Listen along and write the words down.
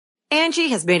Angie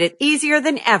has made it easier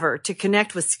than ever to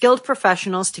connect with skilled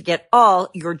professionals to get all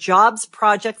your jobs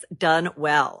projects done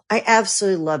well. I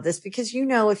absolutely love this because,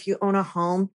 if you own a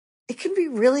home, it can be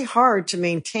really hard to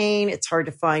maintain. It's hard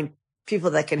to find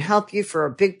people that can help you for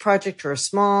a big project or a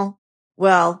small.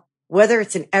 Well, whether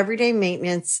it's in everyday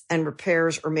maintenance and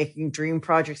repairs or making dream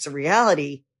projects a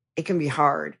reality, it can be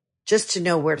hard just to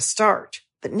know where to start.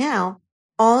 But now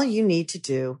all you need to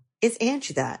do is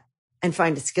Angie that and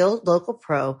find a skilled local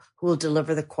pro who will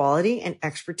deliver the quality and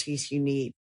expertise you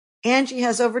need. Angie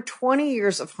has over 20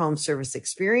 years of home service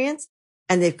experience,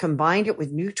 and they've combined it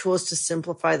with new tools to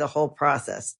simplify the whole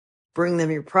process. Bring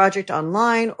them your project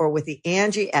online or with the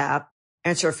Angie app,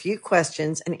 answer a few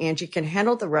questions, and Angie can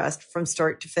handle the rest from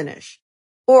start to finish.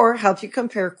 Or help you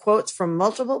compare quotes from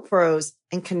multiple pros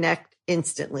and connect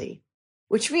instantly,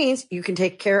 which means you can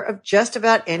take care of just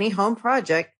about any home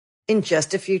project in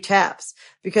just a few taps.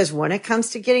 Because when it comes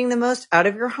to getting the most out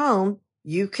of your home,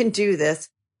 you can do this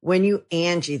when you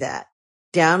Angie that.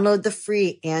 Download the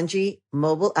free Angie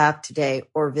mobile app today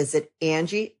or visit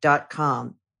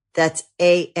Angie.com. That's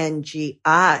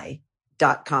ANGI.com.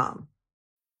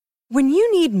 When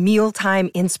you need mealtime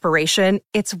inspiration,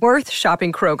 it's worth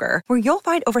shopping Kroger, where you'll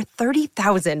find over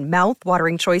 30,000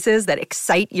 mouth-watering choices that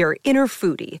excite your inner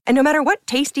foodie. And no matter what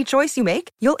tasty choice you make,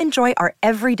 you'll enjoy our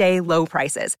everyday low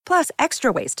prices, plus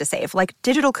extra ways to save, like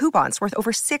digital coupons worth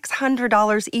over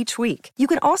 $600 each week. You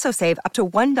can also save up to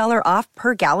 $1 off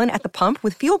per gallon at the pump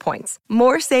with fuel points.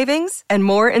 More savings and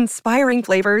more inspiring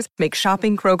flavors make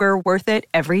shopping Kroger worth it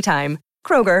every time.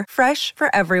 Kroger, fresh for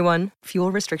everyone.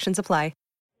 Fuel restrictions apply.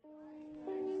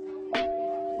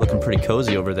 Looking pretty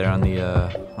cozy over there on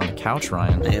the couch,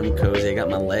 Ryan. I am cozy. I got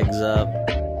my legs up.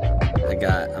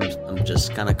 I'm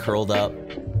just kind of curled up.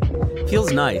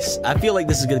 Feels nice. I feel like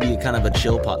this is going to be kind of a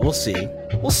chill pod. We'll see.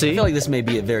 I feel like this may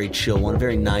be a very chill one,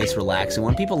 very nice, relaxing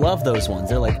one. People love those ones.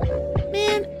 They're like,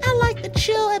 man, I like the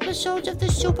chill episodes of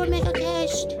the Super Mega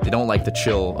Cast. They don't like the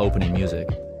chill opening music.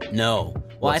 No.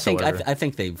 Well, whatsoever. I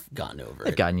think they've gotten over it.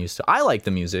 They've gotten used to it. I like the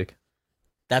music.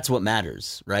 That's what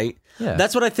matters, right? Yeah.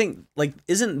 That's what I think, like,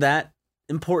 isn't that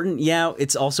important? Yeah,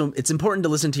 it's important to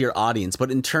listen to your audience,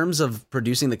 but in terms of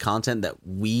producing the content that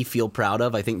we feel proud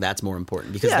of, I think that's more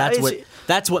important because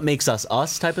that's what makes us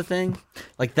type of thing.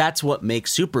 Like, that's what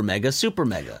makes Super Mega.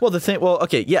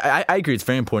 Okay, yeah, I agree. It's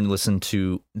very important to listen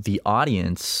to the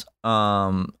audience.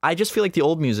 I just feel like the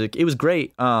old music, it was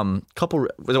great. It was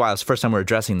the first time we're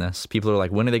addressing this. People are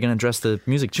like, when are they going to address the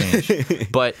music change?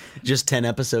 But just 10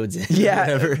 episodes in.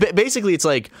 Yeah, basically it's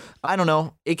like, I don't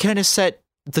know, it kind of set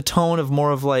the tone of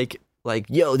more of like,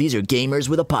 yo, these are gamers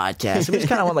with a podcast. We just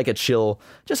kind of want like a chill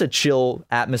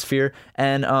atmosphere.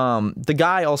 And the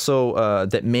guy also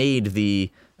that made the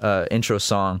intro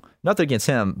song, nothing against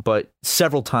him, but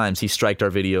several times he striked our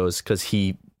videos because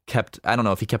he I don't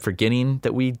know if he kept forgetting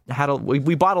that we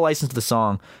bought a license to the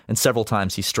song, and several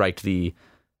times he striked the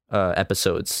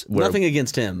episodes. Nothing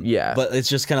against him. Yeah. But it's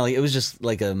just kind of like, it was just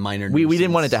like a minor We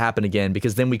didn't want it to happen again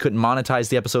because then we couldn't monetize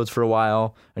the episodes for a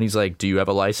while. And he's like, do you have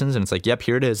a license? And it's like, yep,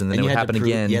 here it is. And then it would happen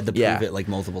again. You had to prove it like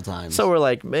multiple times. So we're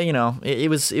like, it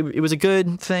was a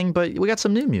good thing, but we got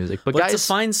some new music. But guys, it's a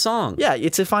fine song. Yeah,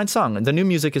 it's a fine song. And the new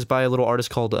music is by a little artist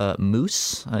called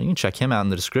Moose. You can check him out in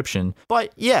the description.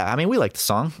 But yeah, I mean, we like the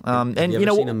song. Have you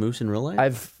ever seen a moose in real life?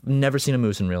 I've never seen a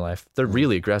moose in real life. They're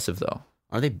really aggressive though.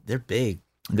 Are they? They're big.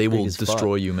 They will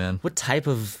destroy you, man. What type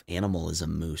of animal is a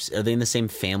moose? Are they in the same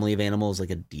family of animals like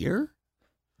a deer?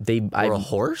 Or a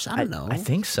horse? I don't know. I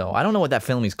think so. I don't know what that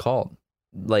family's called.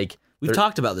 Like, we've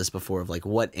talked about this before of like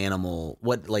what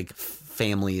like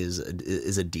family is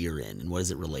a deer in and what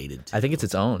is it related to? I think it's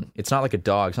its own. It's not like a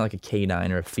dog. It's not like a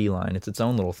canine or a feline. It's its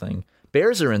own little thing.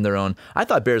 Bears are in their own. I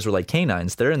thought bears were like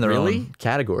canines. They're in their own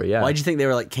category, yeah. Why'd you think they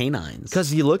were like canines?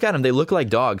 Because you look at them, they look like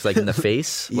dogs, like in the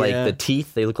face. Yeah. Like the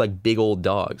teeth, they look like big old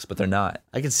dogs, but they're not.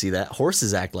 I can see that.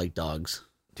 Horses act like dogs.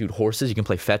 Dude, horses, you can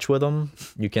play fetch with them.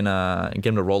 You can get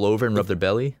them to roll over and rub their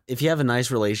belly. If you have a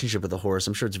nice relationship with a horse,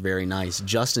 I'm sure it's very nice.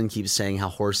 Justin keeps saying how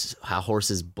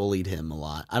horses bullied him a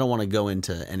lot. I don't want to go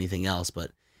into anything else,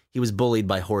 but he was bullied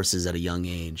by horses at a young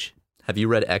age. Have you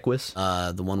read Equus?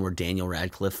 The one where Daniel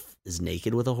Radcliffe is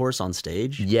naked with a horse on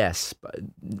stage? Yes.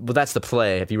 Well, that's the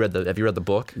play. Have you read the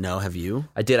book? No, have you?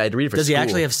 I did. I'd read it for Does school. He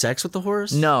actually have sex with the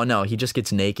horse? No. He just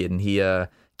gets naked and he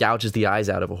gouges the eyes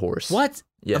out of a horse. What?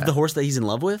 Yeah. Of the horse that he's in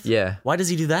love with? Yeah. Why does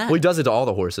he do that? Well, he does it to all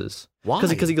the horses. Why?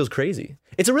 Because he goes crazy.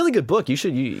 It's a really good book. You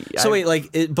should.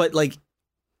 But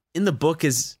in the book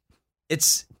it's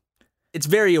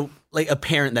very like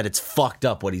apparent that it's fucked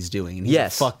up what he's doing. And he's a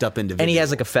fucked up individual. And he has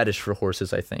like a fetish for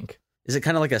horses, I think. Is it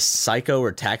kind of like a Psycho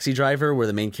or Taxi Driver where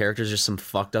the main character is just some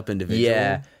fucked up individual?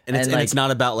 Yeah. And it's not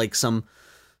about like some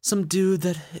dude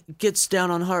that gets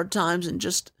down on hard times and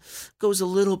just goes a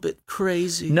little bit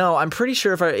crazy. No, I'm pretty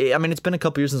sure I mean, it's been a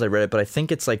couple years since I read it, but I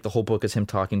think it's like the whole book is him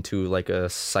talking to like a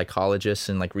psychologist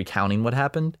and like recounting what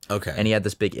happened. Okay. And he had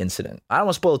this big incident. I don't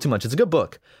want to spoil it too much. It's a good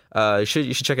book. You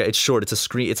should check it out. It's short. It's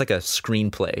like a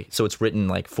screenplay. So it's written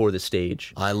like for the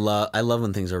stage. I love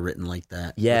when things are written like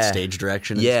that. Yeah. With stage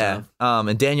direction and stuff.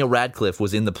 And Daniel Radcliffe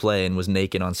was in the play and was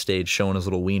naked on stage showing his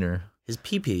little wiener. His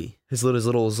pee-pee. His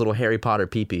little Harry Potter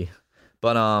pee-pee.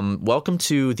 But welcome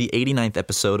to the 89th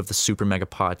episode of the Super Mega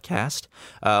Podcast.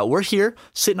 We're here,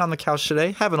 sitting on the couch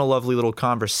today, having a lovely little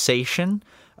conversation.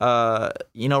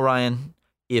 Ryan,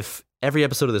 if every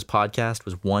episode of this podcast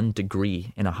was 1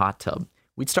 degree in a hot tub,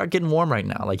 we'd start getting warm right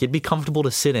now. Like, it'd be comfortable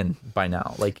to sit in by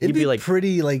now. Like, it'd be like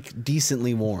pretty, like,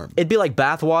 decently warm. It'd be like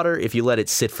bath water if you let it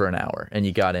sit for an hour and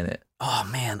you got in it. Oh,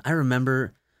 man, I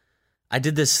remember I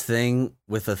did this thing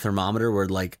with a thermometer where,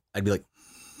 like, I'd be like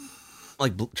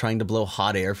trying to blow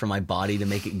hot air from my body to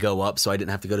make it go up so I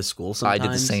didn't have to go to school sometimes. I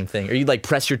did the same thing. Or you'd like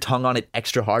press your tongue on it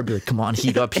extra hard, be like, come on,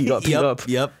 heat up, heat up, heat up.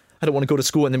 Yep. I don't want to go to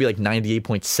school, and then be like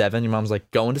 98.7. Your mom's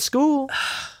like, going to school.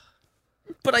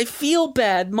 But I feel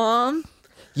bad, Mom.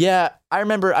 Yeah, I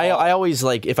remember I always,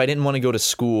 like, if I didn't want to go to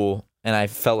school and I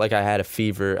felt like I had a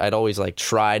fever, I'd always, like,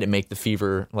 try to make the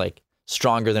fever, like,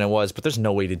 stronger than it was, but there's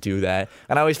no way to do that.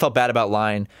 And I always felt bad about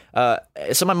lying.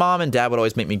 So my mom and dad would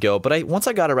always make me go. But once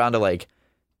I got around to, like,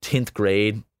 10th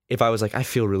grade, if I was like, I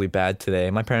feel really bad today,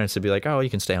 my parents would be like, oh, you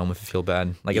can stay home if you feel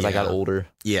bad. Like, as I got older.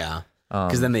 Yeah.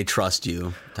 Because then they trust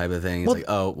you type of thing. It's like,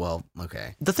 oh, well,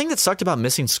 okay. The thing that sucked about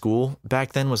missing school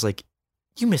back then was, like,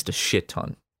 you missed a shit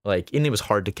ton. Like, and it was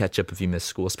hard to catch up if you missed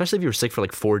school, especially if you were sick for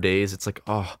like 4 days. It's like,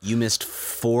 oh. You missed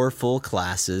 4 full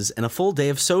classes and a full day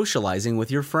of socializing with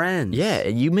your friends. Yeah,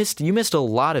 you missed a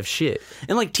lot of shit.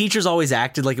 And like teachers always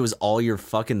acted like it was all your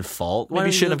fucking fault. Maybe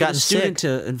you shouldn't have gotten student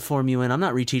sick to inform you, and I'm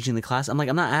not reteaching the class. I'm like,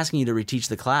 I'm not asking you to reteach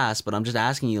the class, but I'm just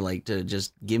asking you like to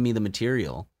just give me the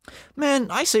material. Man,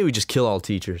 I say we just kill all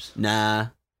teachers. Nah,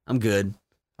 I'm good.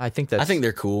 I think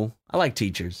they're cool. I like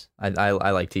teachers. I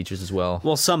like teachers as well.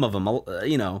 Well, some of them,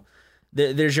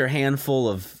 there's your handful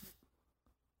of.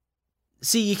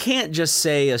 See, you can't just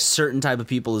say a certain type of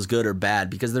people is good or bad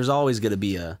because there's always going to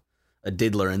be a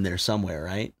diddler in there somewhere,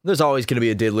 right? There's always going to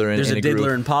be a diddler in There's a diddler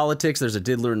group. in politics. There's a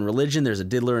diddler in religion. There's a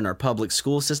diddler in our public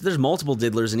school system. There's multiple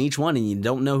diddlers in each one, and you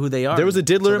don't know who they are. There was a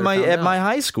diddler at my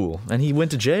high school, and he went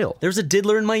to jail. There's a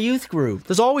diddler in my youth group.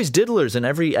 There's always diddlers in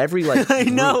every like I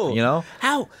know. Group, you know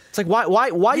how? It's like why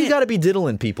you got to be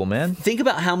diddling people, man? Think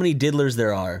about how many diddlers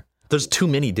there are. There's too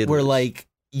many diddlers. Where like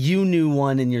you knew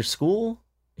one in your school.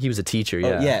 He was a teacher,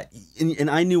 yeah. Oh, yeah, and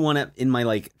I knew one in my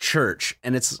like church,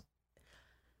 and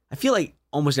I feel like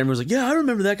almost everyone's like, yeah, I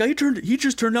remember that guy. He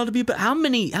just turned out to be. But how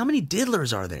many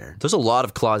diddlers are there? There's a lot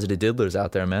of closeted diddlers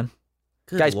out there, man.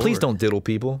 Good Guys, Lord. please don't diddle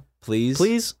people.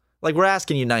 Please. Like, we're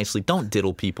asking you nicely. Don't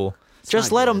diddle people.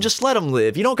 Just let them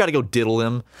live. You don't got to go diddle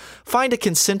them. Find a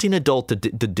consenting adult to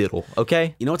diddle.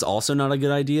 Okay. You know what's also not a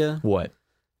good idea? What?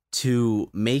 To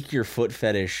make your foot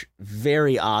fetish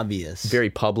very obvious, very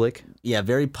public. Yeah,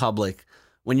 very public.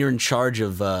 When you're in charge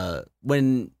of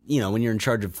when you're in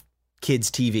charge of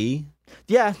kids' TV.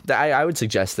 Yeah, I would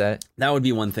suggest that. That would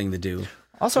be one thing to do.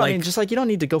 Also, I mean, just like you don't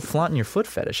need to go flaunting your foot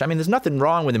fetish. I mean, there's nothing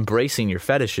wrong with embracing your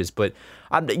fetishes, but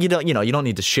you don't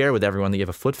need to share with everyone that you have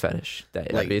a foot fetish.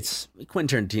 It's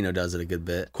Quentin Tarantino does it a good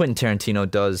bit. Quentin Tarantino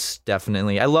does,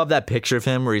 definitely. I love that picture of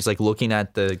him where he's like looking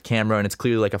at the camera and it's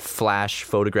clearly like a flash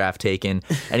photograph taken,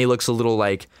 and he looks a little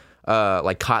like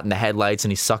caught in the headlights,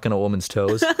 and he's sucking a woman's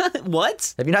toes.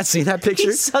 What? Have you not seen that picture?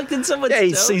 He's sucking someone's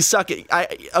toes? He's sucking. Let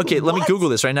me Google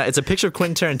this right now. It's a picture of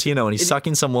Quentin Tarantino, and he's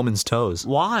sucking some woman's toes.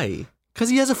 Why? Because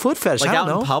he has a foot fetish. Like I don't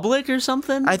out know. in public or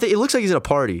something? I think it looks like he's at a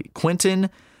party. Quentin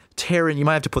Tarantino. You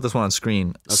might have to put this one on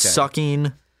screen. Okay.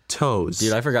 Sucking toes.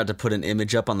 Dude, I forgot to put an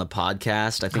image up on the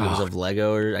podcast. I think it was of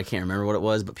Lego, or I can't remember what it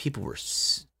was, but people were.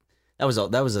 That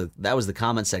was the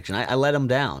comment section. I let them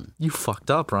down. You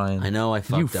fucked up, Ryan. I know I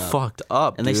fucked up. You fucked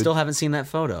up, and dude. They still haven't seen that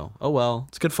photo. Oh well.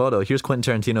 It's a good photo. Here's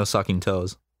Quentin Tarantino sucking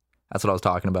toes. That's what I was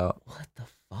talking about. What the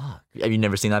fuck? Have you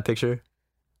never seen that picture?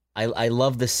 I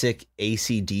love the sick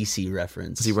AC/DC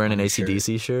reference. Is he wearing an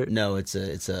AC/DC shirt? No, it's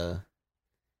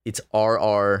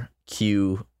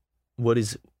RRQ. What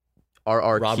is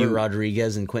RRQ? Robert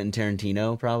Rodriguez and Quentin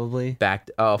Tarantino, probably.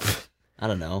 Backed up. I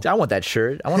don't know. I want that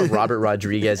shirt. I want a Robert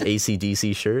Rodriguez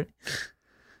AC/DC shirt.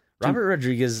 Robert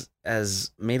Rodriguez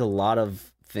has made a lot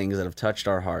of things that have touched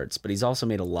our hearts, but he's also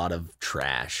made a lot of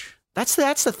trash. That's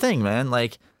the thing, man.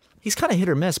 Like, he's kind of hit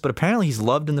or miss, but apparently he's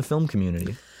loved in the film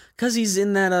community. Because he's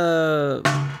in that,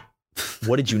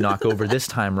 What did you knock over this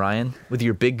time, Ryan? With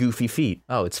your big goofy feet.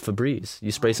 Oh, it's Febreze.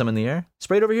 You spray some in the air?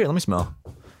 Spray it over here. Let me smell.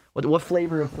 What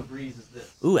flavor of Febreze is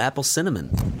this? Ooh, apple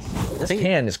cinnamon. This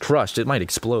can is crushed. It might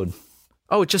explode.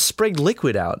 Oh, it just sprayed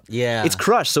liquid out. Yeah. It's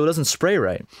crushed, so it doesn't spray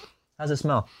right. How's it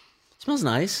smell? It smells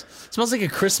nice. It smells like a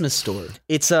Christmas store.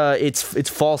 It's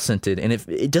fall scented, and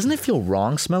it doesn't it feel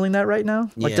wrong smelling that right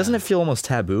now? Like, Yeah. doesn't it feel almost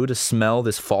taboo to smell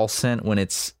this fall scent when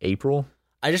it's April?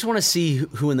 I just want to see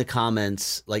who in the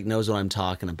comments like knows what I'm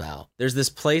talking about. There's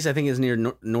this place I think is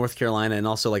near North Carolina and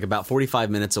also like about 45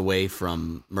 minutes away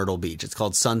from Myrtle Beach. It's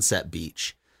called Sunset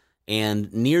Beach.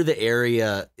 And near the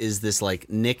area is this like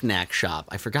knick-knack shop.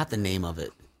 I forgot the name of it.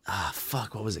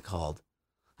 Fuck, what was it called?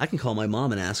 I can call my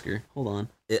mom and ask her. Hold on.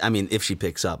 I mean, if she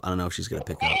picks up. I don't know if she's going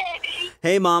to pick up.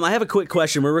 Hey, Mom, I have a quick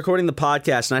question. We're recording the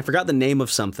podcast and I forgot the name of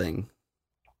something.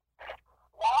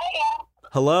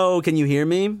 Hello, can you hear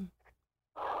me?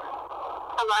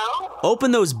 Hello?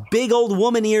 Open those big old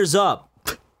woman ears up.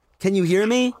 Can you hear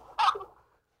me?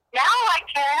 Now I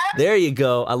can. There you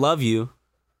go. I love you.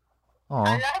 I Aw.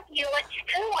 love you. What you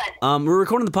doing? We're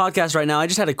recording the podcast right now. I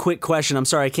just had a quick question. I'm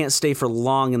sorry I can't stay for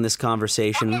long in this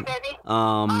conversation. Okay, baby.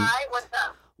 All right, what's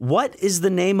up? What is the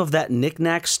name of that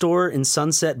knick-knack store in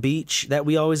Sunset Beach that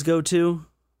we always go to?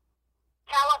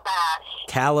 Calabash.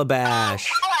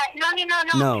 Calabash.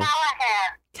 No. No.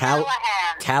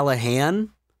 Callahan. Callahan?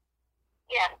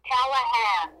 Yes,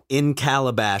 Callahan. In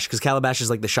Calabash, because Calabash is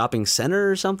like the shopping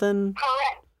center or something?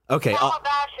 Correct. Okay.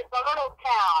 Calabash is a little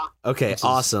town. Okay,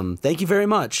 awesome. Thank you very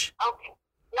much. Okay.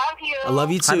 Love you. I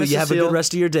love you Hi, too. Miss You have a Cecile. good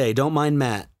rest of your day. Don't mind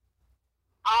Matt.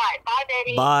 All right, bye,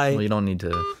 baby. Bye. Well, you don't need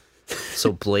to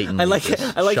so blatantly. I like just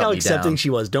how shut me accepting down. she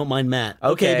was. Don't mind Matt.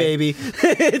 Okay. baby.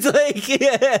 It's like,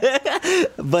 yeah.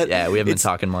 But Yeah, we haven't been it's-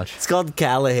 talking much. It's called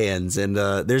Callahan's, and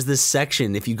there's this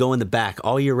section. If you go in the back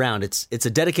all year round, it's a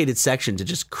dedicated section to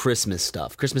just Christmas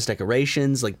stuff, Christmas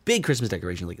decorations, like big Christmas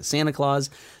decorations, like a Santa Claus.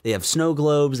 They have snow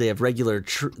globes. They have regular.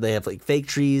 They have like fake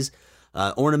trees,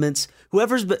 ornaments.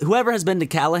 Whoever has been to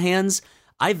Callahan's,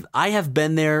 I have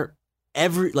been there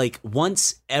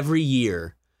once every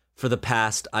year for the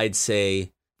past, I'd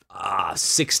say,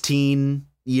 16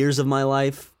 years of my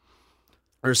life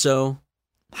or so.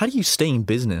 How do you stay in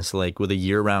business like with a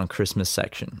year-round Christmas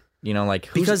section? You know,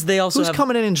 like Because they also who's have-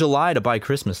 coming in July to buy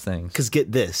Christmas things? Because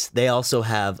get this, they also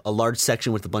have a large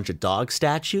section with a bunch of dog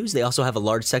statues. They also have a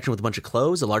large section with a bunch of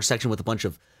clothes, a large section with a bunch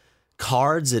of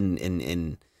cards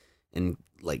and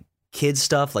like kid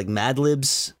stuff, like Mad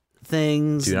Libs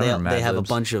things. Dude, I remember Mad they have a Libs.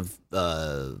 bunch of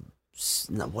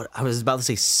what I was about to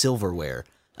say silverware.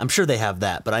 I'm sure they have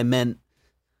that, but I meant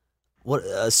what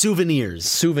souvenirs.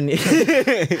 Souvenir,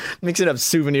 mixing up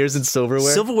souvenirs and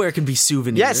silverware. Silverware can be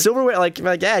souvenirs. Yeah, silverware. Like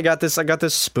yeah, I got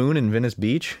this spoon in Venice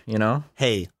Beach. You know,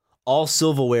 Hey, all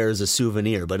silverware is a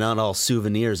souvenir, but not all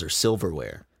souvenirs are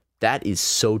silverware. that is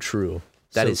so true.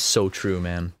 That is so true,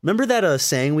 man. Remember that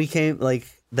saying we came like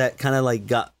that kind of like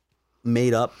got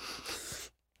made up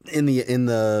in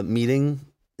the meeting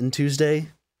on Tuesday?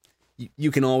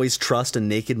 You can always trust a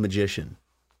naked magician.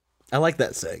 I like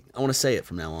that saying. I want to say it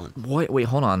from now on. Wait,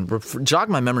 hold on. Jog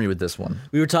my memory with this one.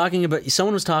 We were talking about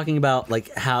someone was talking about like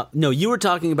you were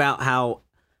talking about how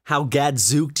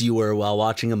gadzooked you were while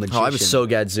watching a magician. Oh, I was so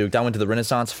gadzooked. I went to the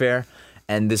Renaissance Fair,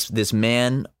 and this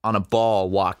man on a ball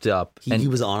walked up. He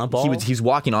was on a ball? He's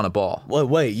walking on a ball.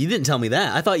 Wait, you didn't tell me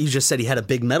that. I thought you just said he had a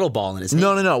big metal ball in his hand.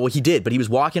 No. Well, he did, but he was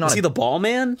walking on. Is he the ball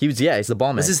man? He's the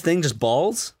ball man. Is his thing just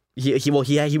balls? He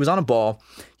was on a ball.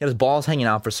 He had his balls hanging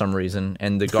out for some reason,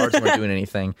 and the guards weren't doing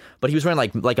anything. But he was wearing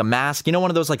like a mask. You know, one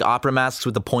of those like opera masks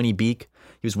with the pointy beak.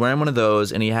 He was wearing one of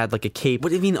those, and he had like a cape. What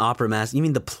do you mean opera mask? You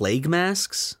mean the plague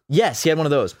masks? Yes, he had one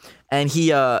of those, and he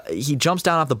jumps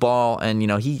down off the ball, and you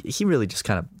know he really just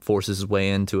kind of forces his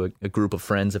way into a group of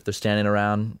friends if they're standing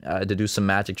around to do some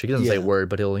magic trick. He doesn't say a word,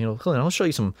 but he'll show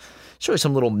you some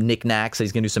little knickknacks that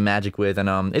he's gonna do some magic with,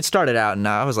 and it started out, and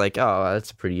I was like, oh,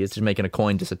 that's pretty. It's just making a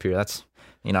coin disappear. That's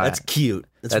That's cute.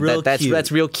 That's cute.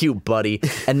 That's real cute, buddy.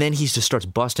 And then he just starts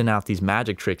busting out these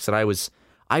magic tricks that I was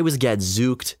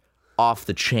gadzooked off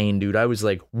the chain, dude. I was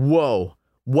like, whoa,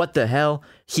 what the hell?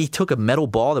 He took a metal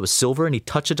ball that was silver and he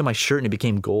touched it to my shirt and it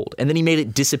became gold. And then he made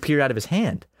it disappear out of his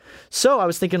hand. So I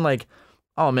was thinking like,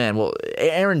 oh man, well,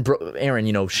 Aaron,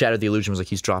 Shattered the Illusion was like,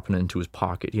 he's dropping it into his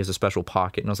pocket. He has a special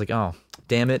pocket. And I was like, oh,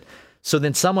 damn it. So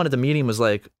then someone at the meeting was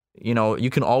like, you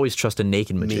can always trust a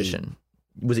naked magician.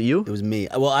 Was it you? It was me.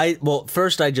 Well,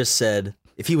 first I just said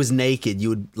if he was naked, you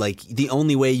would like the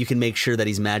only way you can make sure that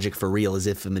he's magic for real is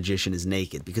if a magician is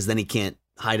naked, because then he can't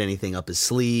hide anything up his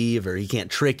sleeve, or he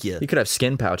can't trick you. He could have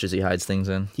skin pouches he hides things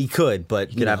in. He could, but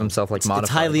He could have himself like modified.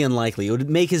 It's highly unlikely. It would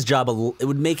make his job. It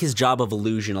would make his job of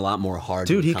illusion a lot more hard.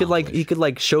 Dude, to he could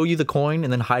accomplish. show you the coin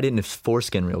and then hide it in his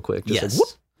foreskin real quick. Just Yes. like,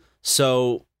 whoop.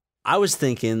 So I was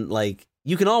thinking, like,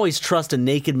 you can always trust a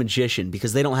naked magician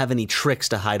because they don't have any tricks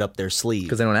to hide up their sleeve.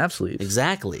 Because they don't have sleeves.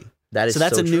 Exactly. That is so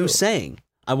that's so a new true. saying.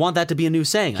 I want that to be a new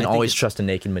saying. You can always trust a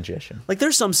naked magician. Like,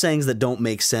 there's some sayings that don't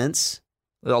make sense.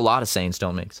 A lot of sayings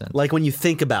don't make sense. Like, when you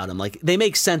think about them, like, they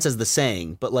make sense as the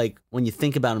saying, but, like, when you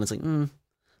think about them, it's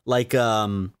like,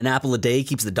 an apple a day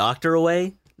keeps the doctor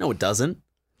away. No, it doesn't.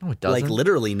 No, it doesn't. Like,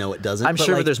 literally, no, it doesn't. I'm But,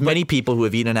 sure like, there's many people who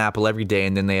have eaten an apple every day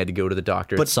and then they had to go to the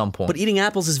doctor at some point. But eating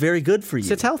apples is very good for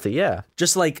you. It's healthy, yeah.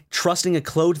 Just like trusting a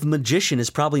clothed magician is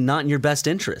probably not in your best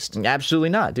interest. Absolutely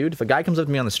not, dude. If a guy comes up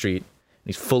to me on the street and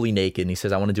he's fully naked and he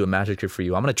says, I want to do a magic trick for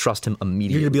you, I'm going to trust him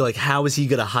immediately. You're going to be like, how is he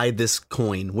going to hide this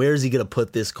coin? Where is he going to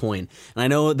put this coin? And I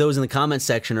know those in the comment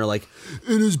section are like,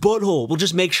 in his butthole. Well,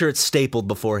 just make sure it's stapled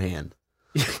beforehand.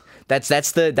 That's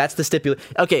the stipulation.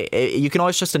 Okay, you can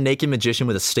always trust a naked magician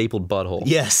with a stapled butthole.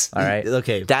 Yes. All right.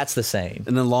 Okay. That's the saying.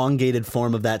 An elongated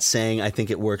form of that saying, I think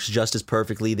it works just as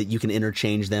perfectly that you can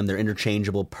interchange them. They're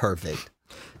interchangeable. Perfect.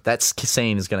 That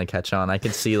saying is gonna catch on. I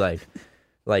can see like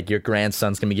your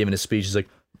grandson's gonna be giving a speech. He's like,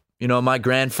 you know, my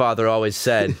grandfather always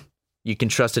said, you can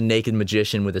trust a naked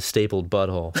magician with a stapled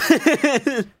butthole.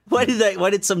 Why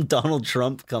did some Donald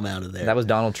Trump come out of there? That was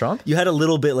Donald Trump? You had a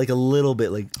little bit like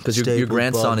because your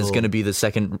grandson is going to be the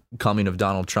second coming of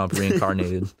Donald Trump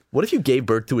reincarnated. What if you gave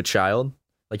birth to a child?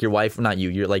 Like your wife, not you.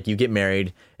 You're like, you get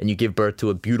married and you give birth to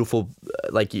a beautiful,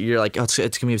 like you're like, oh, it's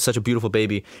going to be such a beautiful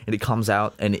baby, and it comes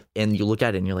out and you look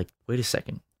at it and you're like, wait a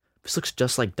second, this looks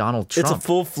just like Donald Trump. It's a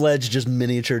full-fledged, just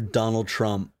miniature Donald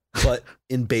Trump, but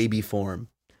in baby form.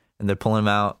 And they're pulling him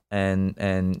out,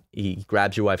 and he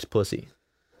grabs your wife's pussy.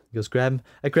 He goes,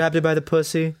 I grabbed her by the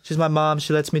pussy. She's my mom.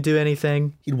 She lets me do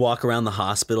anything. He'd walk around the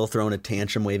hospital throwing a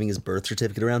tantrum, waving his birth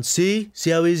certificate around. See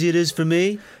how easy it is for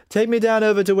me? Take me down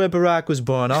over to where Barack was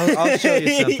born. I'll show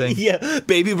you something. Yeah,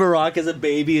 baby Barack as a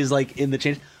baby is like in the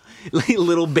change. Like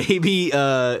little baby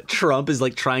Trump is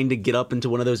like trying to get up into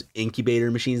one of those incubator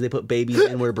machines they put babies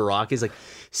in, where Barack is like,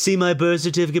 see my birth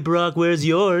certificate, Barack, where's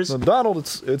yours? Donald,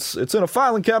 it's in a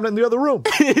filing cabinet in the other room.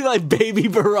 Like baby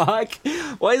Barack.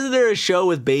 Why isn't there a show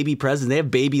with baby presidents? They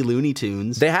have baby Looney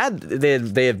Tunes. They had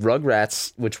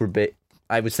Rugrats, which were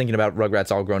I was thinking about Rugrats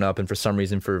All Grown Up, and for some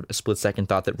reason, for a split second,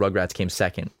 thought that Rugrats came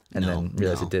second, and then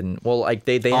realized it didn't. Well, like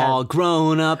they all had,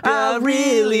 grown up. I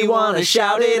really want to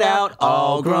shout it out.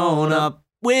 All grown up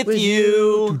with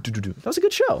you. That was a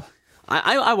good show.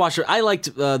 I watched it. I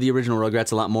liked the original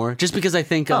Rugrats a lot more, just because I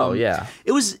think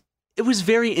it was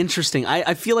very interesting.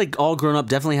 I feel like All Grown Up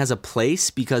definitely has a place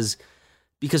because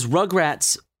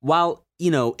Rugrats, while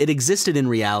it existed in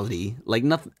reality, like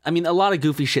nothing. I mean, a lot of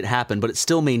goofy shit happened, but it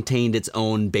still maintained its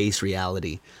own base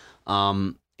reality.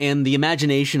 And the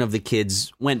imagination of the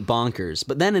kids went bonkers.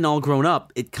 But then in All Grown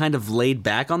Up, it kind of laid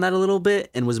back on that a little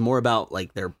bit and was more about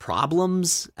like their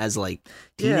problems as like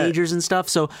teenagers and stuff.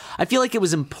 So I feel like it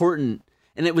was important,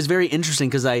 and it was very interesting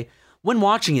because when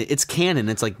watching it, it's canon.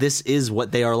 It's like, this is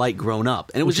what they are like grown up.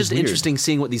 And it was just interesting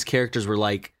seeing what these characters were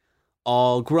like.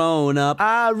 All grown up.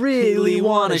 I really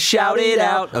want to shout it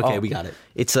out. Okay, we got it.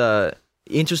 It's a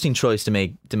interesting choice to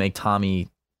make Tommy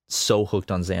so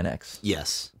hooked on Xanax.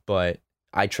 Yes, but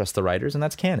I trust the writers, and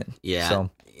that's canon. Yeah.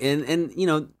 So. And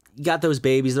you got those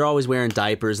babies. They're always wearing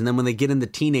diapers, and then when they get into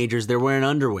teenagers, they're wearing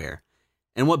underwear.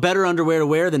 And what better underwear to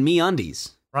wear than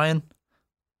MeUndies? Ryan.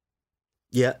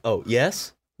 Yeah. Oh,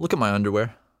 yes. Look at my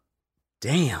underwear.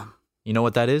 Damn. You know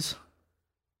what that is?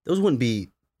 Those wouldn't be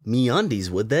MeUndies,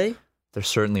 would they? They're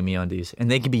certainly MeUndies,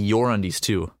 and they can be your undies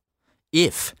too.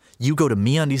 If you go to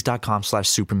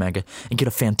MeUndies.com/supermega and get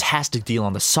a fantastic deal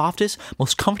on the softest,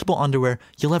 most comfortable underwear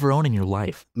you'll ever own in your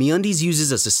life. MeUndies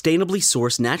uses a sustainably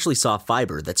sourced, naturally soft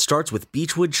fiber that starts with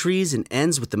beechwood trees and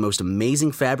ends with the most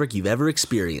amazing fabric you've ever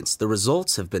experienced. The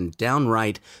results have been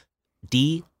downright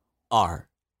DREAMY. Put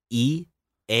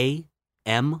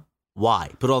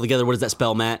it all together, what does that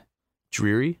spell, Matt?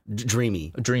 Dreary?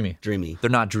 Dreamy. Dreamy. They're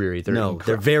not dreary.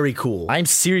 They're very cool. I'm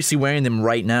seriously wearing them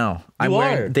right now.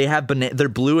 Are. They have they're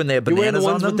blue and they have bananas You're wearing the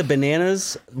ones on them. with the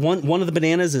bananas. One of the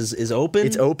bananas is open.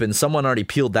 It's open. Someone already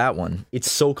peeled that one.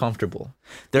 It's so comfortable.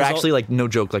 They're actually like, no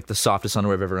joke, like the softest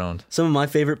underwear I've ever owned. Some of my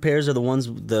favorite pairs are the ones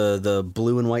the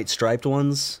blue and white striped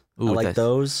ones Ooh, I like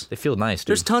those. They feel nice, dude.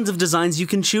 There's tons of designs you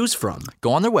can choose from.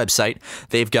 Go on their website.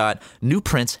 They've got new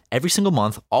prints every single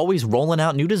month, always rolling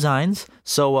out new designs.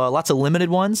 So lots of limited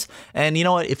ones. And you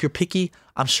know what? If you're picky,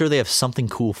 I'm sure they have something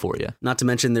cool for you. Not to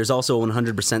mention, there's also a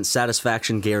 100%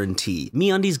 satisfaction guarantee.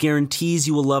 MeUndies guarantees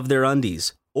you will love their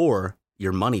undies or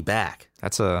your money back.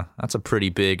 That's a pretty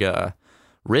big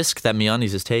risk that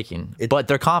MeUndies is taking. But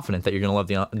they're confident that you're going to love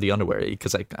the underwear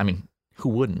because, I mean, who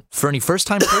wouldn't? For any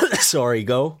first-time... Sorry,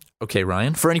 go. Okay,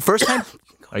 Ryan. For any first-time...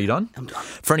 Are you done? I'm done.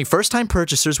 For any first-time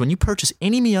purchasers, when you purchase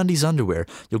any MeUndies underwear,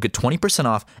 you'll get 20%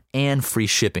 off and free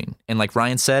shipping. And like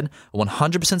Ryan said, a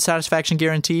 100% satisfaction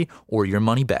guarantee or your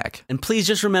money back. And please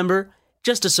just remember,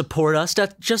 just to support us,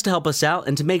 just to help us out,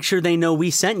 and to make sure they know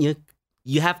we sent you,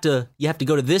 you have to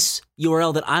go to this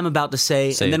URL that I'm about to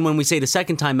say, and then when we say it a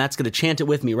second time, Matt's going to chant it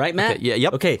with me, right, Matt? Okay, yeah,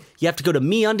 yep. Okay, you have to go to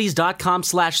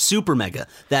MeUndies.com/supermega.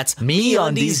 That's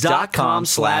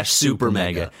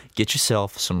MeUndies.com/supermega. Get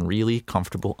yourself some really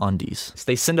comfortable undies.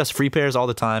 They send us free pairs all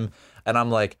the time, and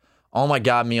I'm like, oh my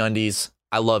God, MeUndies,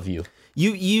 I love you.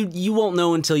 You won't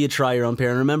know until you try your own pair.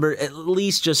 And remember, at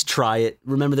least just try it.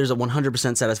 Remember, there's a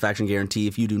 100% satisfaction guarantee.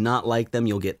 If you do not like them,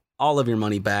 you'll get all of your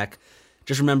money back.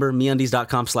 Just remember,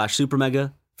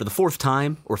 MeUndies.com/supermega for the fourth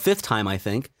time, or fifth time, I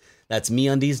think. That's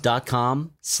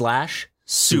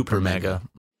MeUndies.com/supermega.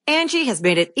 Angie has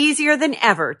made it easier than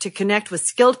ever to connect with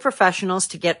skilled professionals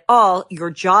to get all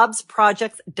your jobs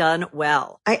projects done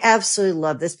well. I absolutely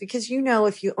love this because, you know,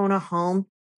 if you own a home,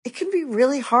 it can be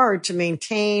really hard to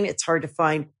maintain. It's hard to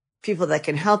find people that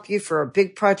can help you for a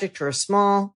big project or a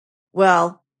small.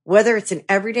 Well, whether it's in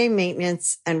everyday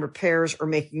maintenance and repairs or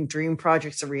making dream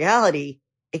projects a reality,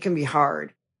 it can be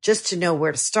hard just to know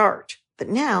where to start. But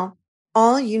now,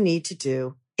 all you need to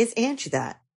do is Angie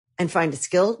that and find a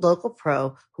skilled local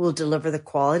pro who will deliver the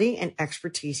quality and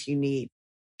expertise you need.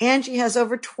 Angie has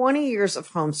over 20 years of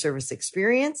home service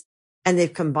experience, and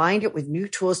they've combined it with new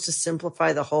tools to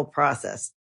simplify the whole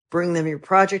process. Bring them your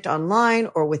project online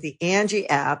or with the Angie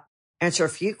app. Answer a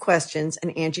few questions,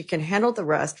 and Angie can handle the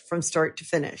rest from start to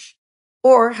finish.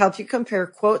 Or help you compare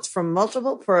quotes from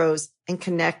multiple pros and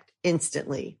connect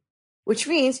instantly, which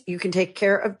means you can take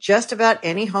care of just about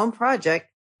any home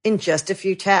project in just a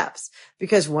few taps.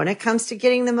 Because when it comes to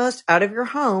getting the most out of your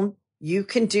home, you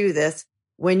can do this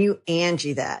when you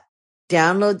Angie that.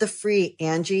 Download the free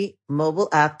Angie mobile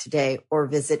app today or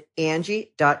visit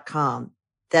Angie.com.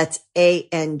 That's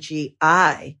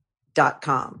ANGI.com.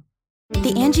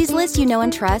 The Angie's List you know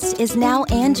and trust is now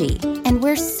Angie, and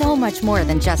we're so much more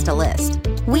than just a list.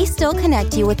 We still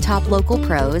connect you with top local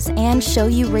pros and show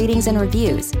you ratings and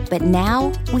reviews, but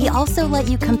now we also let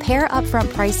you compare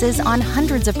upfront prices on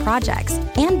hundreds of projects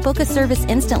and book a service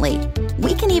instantly.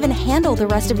 We can even handle the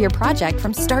rest of your project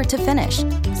from start to finish.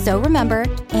 So remember,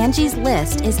 Angie's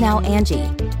List is now Angie,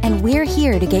 and we're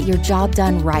here to get your job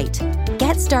done right.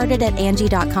 Get started at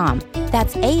Angie.com.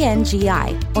 That's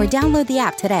ANGI, or download the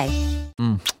app today.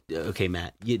 Okay,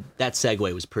 Matt, that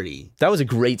segue was pretty... That was a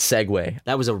great segue.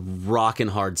 That was a rockin'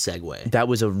 hard segue. That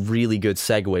was a really good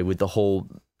segue with the whole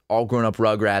all grown up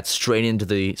Rugrats straight into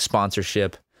the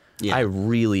sponsorship. Yeah. I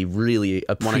really, really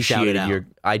appreciated your...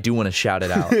 I do want to shout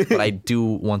it out, but I do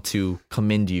want to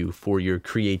commend you for your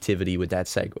creativity with that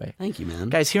segue. Thank you, man.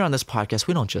 Guys, here on this podcast,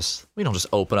 we don't just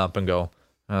open up and go,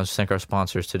 let's thank our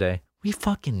sponsors today. We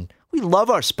love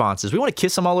our sponsors. We want to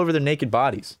kiss them all over their naked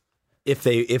bodies. If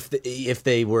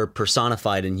they were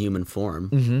personified in human form.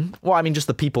 Mm-hmm. Well, I mean, just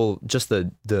the people, just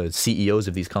the CEOs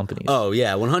of these companies. Oh,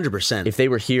 yeah, 100%. If they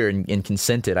were here and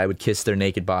consented, I would kiss their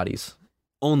naked bodies.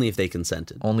 Only if they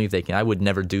consented. Only if they can. I would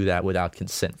never do that without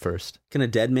consent first. Can a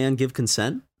dead man give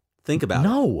consent? Think about it.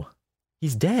 No.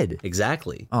 He's dead.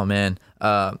 Exactly. Oh, man.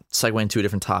 Segue into a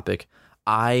different topic.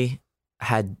 I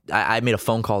made a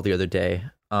phone call the other day.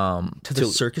 To the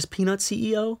Circus Peanut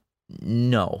CEO?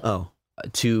 No. Oh.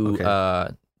 To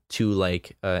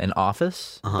an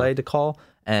office that I had to call,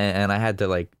 and I had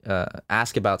to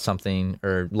ask about something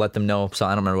or let them know. So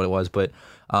I don't remember what it was, but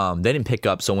they didn't pick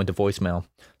up, so I went to voicemail.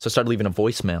 So I started leaving a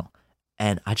voicemail,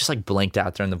 and I just blanked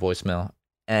out during the voicemail,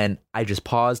 and I just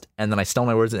paused, and then I stole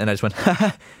my words, and I just went,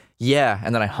 yeah,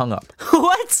 and then I hung up.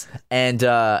 What? And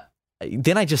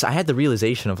then I had the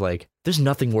realization of there's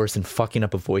nothing worse than fucking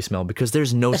up a voicemail because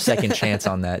there's no second chance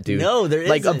on that, dude. No, there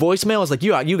isn't. A voicemail is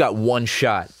you got one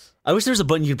shot. I wish there was a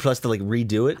button you could press to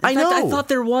redo it. In fact, I thought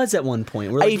there was at one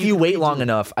point. Where, if you wait long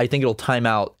enough, I think it'll time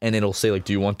out and it'll say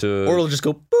do you want to, or it'll just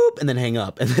go boop. boop, and then hang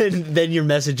up, and then your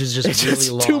message is just really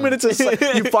long. 2 minutes of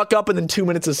you fuck up and then 2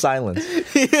 minutes of silence.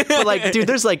 But like, dude,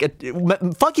 there's like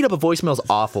fucking up a voicemail is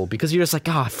awful because you're just like,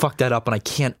 I fucked that up and I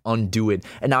can't undo it,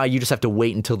 and now you just have to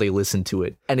wait until they listen to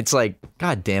it, and it's like,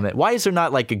 god damn it, why is there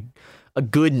not like a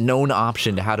good known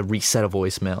option to how to reset a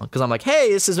voicemail? Because I'm like,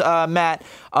 hey, this is Matt.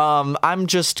 I'm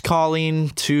just calling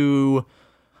to.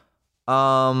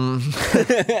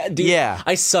 Dude, yeah,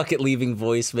 I suck at leaving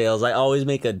voicemails. I always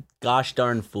make a gosh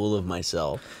darn fool of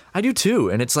myself. I do too,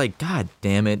 and it's like, god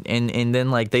damn it, and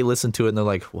then like they listen to it and they're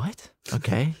like, what?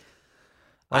 Okay.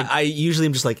 I usually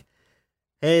am just like,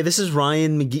 hey, this is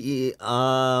Ryan McGee.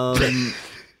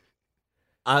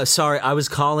 Sorry, I was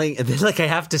calling, and then like I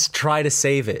have to try to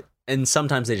save it, and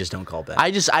sometimes they just don't call back.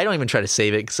 I don't even try to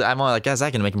save it because I'm all like, guys,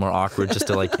 I can make it more awkward just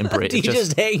to like embrace. Do you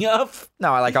just hang up?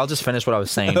 No, I'll just finish what I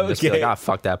was saying. Just be like,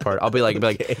 fuck that part. I'll be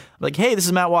like, hey, this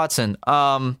is Matt Watson.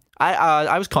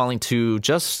 I was calling to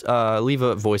just leave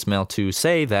a voicemail to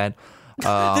say that.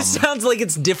 This sounds like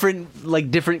it's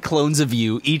different clones of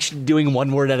you, each doing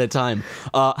one word at a time.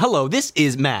 Hello, this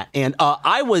is Matt, and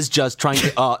I was just trying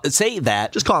to say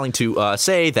that. Just calling to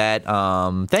say that.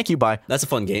 Thank you. Bye. That's a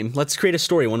fun game. Let's create a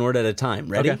story one word at a time.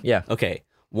 Ready? Okay. Yeah. Okay.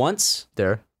 Once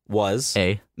there was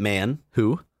a man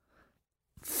who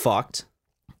fucked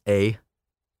a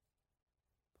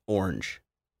orange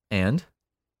and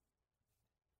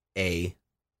a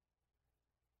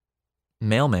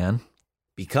mailman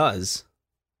because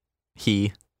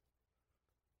he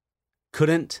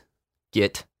couldn't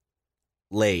get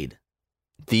laid.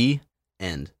 The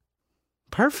end.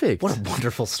 Perfect. What a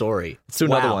wonderful story. Let's do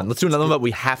another one. Let's do another one, but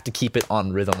we have to keep it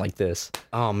on rhythm like this.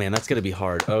 Oh man, that's gonna be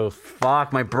hard. Oh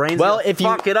fuck, my brain's well, gonna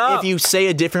fuck it up. If you say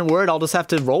a different word, I'll just have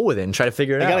to roll with it and try to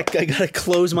figure it out. I gotta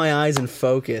close my eyes and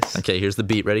focus. Okay, here's the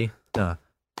beat. Ready?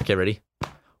 Okay, ready?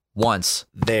 Once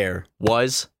there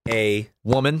was a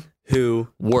woman who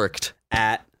worked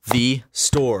at the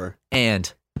store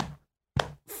and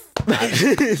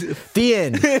the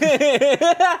end.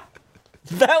 That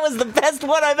was the best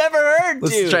one I've ever heard, dude.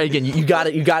 Let's try it again. You got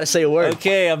it. You got to say a word.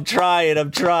 Okay, I'm trying.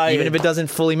 Even if it doesn't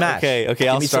fully match. Okay.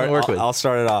 I'll start. I'll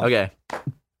start it off. Okay.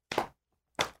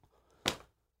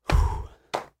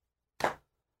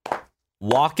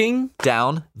 Walking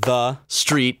down the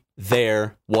street,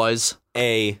 there was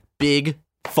a big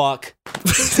fuck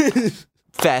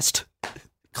fest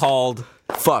called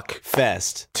Fuck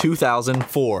Fest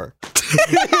 2004.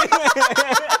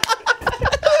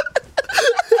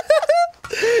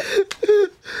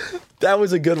 That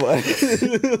was a good one.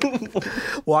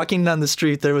 Walking down the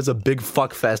street, there was a big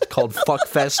fuck fest called Fuck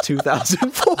Fest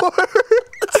 2004.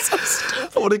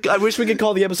 I wish we could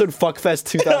call the episode Fuck Fest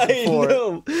 2004. I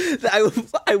know.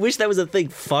 I wish that was a thing.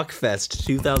 Fuck Fest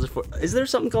 2004. Is there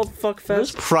something called Fuck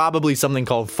Fest? There's probably something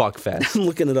called Fuck Fest. I'm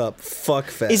looking it up. Fuck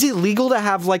Fest. Is it legal to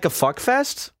have like a fuck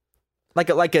fest?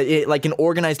 Like an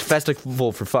organized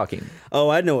festival for fucking. Oh,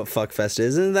 I know what Fuck Fest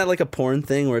is. Isn't that like a porn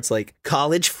thing where it's like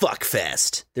college fuck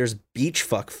fest? There's beach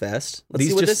fuck fest. Let's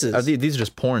see what this is. These are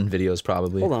just porn videos,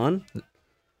 probably. Hold on.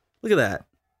 Look at that.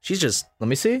 She's just. Let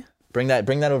me see. Bring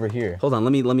that over here. Hold on.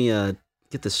 Let me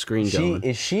get the screen going.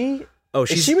 Is she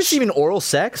receiving oral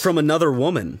sex from another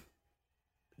woman?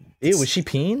 Ew, was she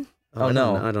peeing? Oh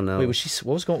no, I don't know. Wait,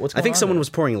 what's going on? I think someone was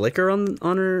pouring liquor on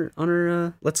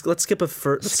her. Let's skip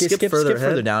skip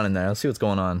further down in there. Let's see what's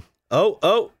going on.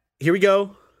 Oh, here we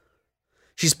go.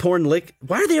 She's pouring liquor.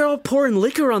 Why are they all pouring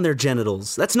liquor on their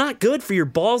genitals? That's not good for your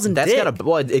balls and dick.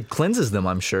 It cleanses them,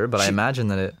 I'm sure, but I imagine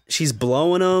that it. She's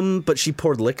blowing them, but she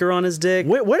poured liquor on his dick.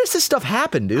 Where does this stuff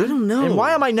happen, dude? I don't know. And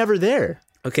why am I never there?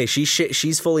 Okay,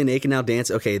 she's fully naked now,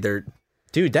 dancing. Okay,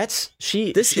 Dude, this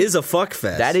is a fuck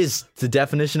fest. That is the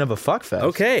definition of a fuck fest.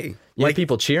 Okay. Like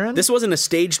people cheering? This wasn't a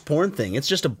staged porn thing. It's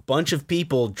just a bunch of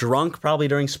people drunk probably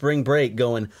during spring break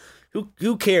going,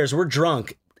 who cares? We're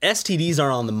drunk. STDs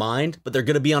aren't on the mind, but they're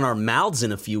going to be on our mouths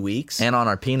in a few weeks. And on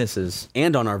our penises.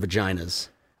 And on our vaginas.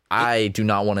 I do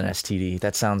not want an STD.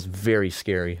 That sounds very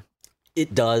scary.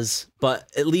 It does, but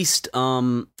at least,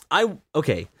 I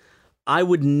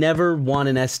would never want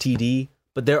an STD.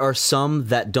 But there are some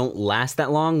that don't last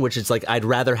that long, which is like I'd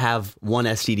rather have one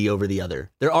STD over the other.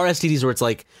 There are STDs where it's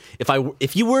like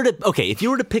if you were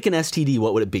to pick an STD,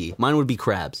 what would it be? Mine would be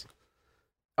crabs.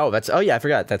 Oh yeah, I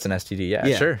forgot that's an STD.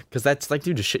 Yeah. Sure, because that's like,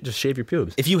 dude, just shave your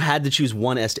pubes. If you had to choose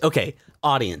one STD, okay,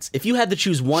 audience, if you had to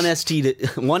choose one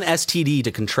STD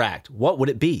to contract, what would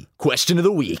it be? Question of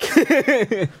the week.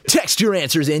 Text your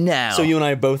answers in now. So you and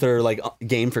I both are like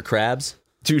game for crabs,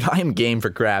 dude. I am game for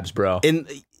crabs, bro.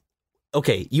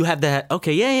 Okay, you have that.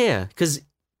 Okay, yeah. Because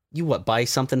you buy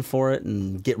something for it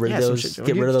and get rid of some those shit.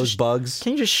 get You rid of those just- bugs.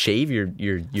 Can you just shave your I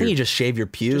think you just shave your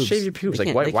pubes. Just shave your pubes. They Like,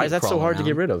 can't- why they is that can't so crawl hard to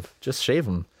get around. rid of? Just shave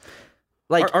them.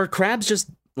 Like, Are crabs just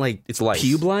like it's lice.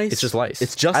 pube lice? It's just lice.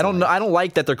 It's just I don't know. lice. I don't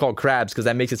like that they're called crabs because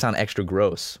that makes it sound extra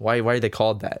gross. Why are they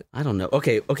called that? I don't know.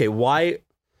 Okay. Why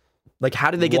Like,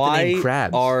 how did they get the name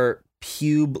crabs? are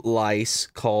pube lice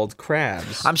called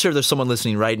crabs? I'm sure there's someone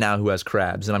listening right now who has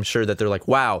crabs, and I'm sure that they're like,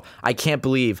 wow, I can't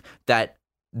believe that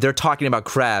they're talking about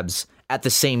crabs at the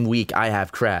same week I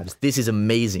have crabs. This is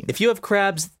amazing. If you have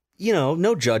crabs,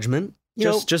 no judgment.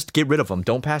 Just get rid of them.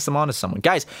 Don't pass them on to someone.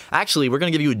 Guys, actually, we're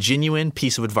going to give you a genuine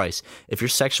piece of advice. If you're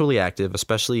sexually active,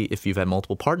 especially if you've had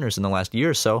multiple partners in the last year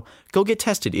or so, go get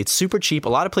tested. It's super cheap. A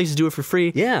lot of places do it for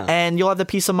free. Yeah. And you'll have the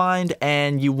peace of mind,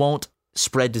 and you won't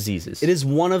spread diseases. It is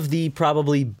one of the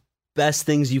probably best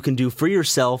things you can do for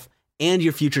yourself and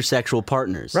your future sexual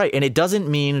partners. Right, and it doesn't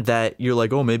mean that you're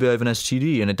like, oh, maybe I have an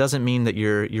STD, and it doesn't mean that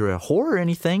you're a whore or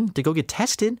anything to go get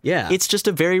tested. Yeah. It's just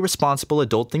a very responsible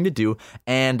adult thing to do,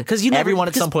 and 'Cause you never- everyone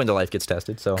at 'cause- some point in their life gets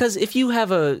tested. So Because if you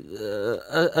have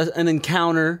an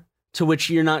encounter to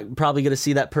which you're not probably going to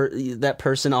see that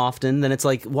person often, then it's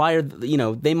like, why are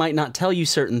they might not tell you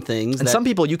certain things. and that some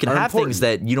people you can are have important. things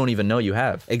that you don't even know you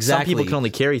have. Exactly. Some people can only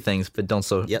carry things but don't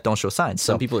Yep. show signs.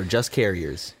 So Some people are just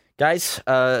carriers. guys,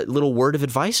 little word of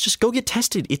advice: just go get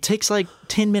tested. It takes like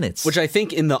 10 minutes. Which I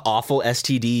think in the awful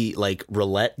STD like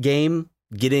roulette game,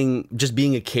 just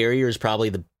being a carrier is probably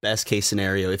the best case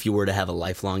scenario if you were to have a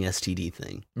lifelong STD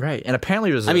thing. right, and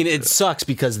apparently there's. It sucks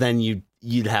because then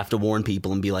you'd have to warn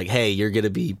people and be like, hey, you're gonna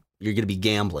be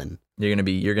gambling. you're gonna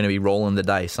be rolling the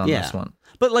dice on this one.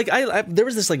 But like I there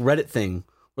was this like Reddit thing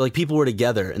where like people were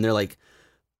together and they're like,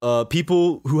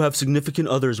 people who have significant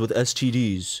others with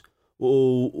STDs.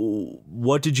 Oh,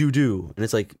 what did you do? And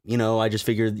it's like, I just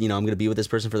figured, I'm going to be with this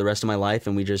person for the rest of my life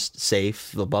and we just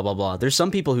safe, blah, blah, blah. There's some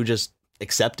people who just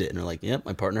accept it and are like, yep,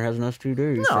 my partner has an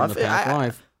STD from the past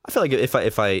life. I feel like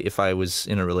if I was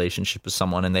in a relationship with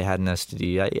someone and they had an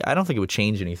STD, I don't think it would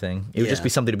change anything. It would just Yeah. be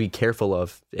something to be careful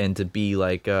of and to be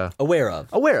like Aware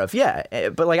of. yeah.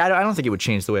 But like I don't think it would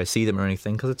change the way I see them or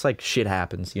anything because it's like shit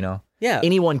happens, Yeah.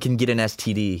 Anyone can get an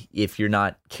STD if you're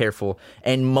not careful,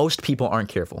 and most people aren't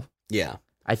careful. Yeah.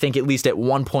 I think at least at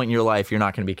one point in your life, you're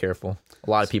not going to be careful. A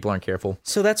lot of people aren't careful.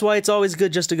 So that's why it's always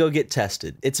good just to go get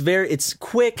tested. It's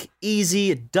quick,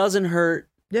 easy, it doesn't hurt.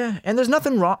 Yeah, and there's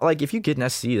nothing wrong. Like, if you get an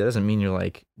STD, that doesn't mean you're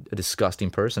like a disgusting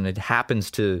person. It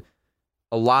happens to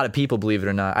a lot of people, believe it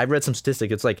or not. I read some statistic.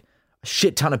 It's like a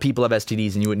shit ton of people have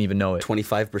STDs and you wouldn't even know it.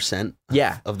 25%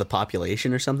 Yeah. of the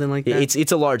population or something like that.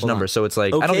 It's a large Hold number, on. so it's like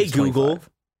I don't Okay, think it's Google. 25.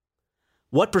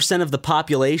 What percent of the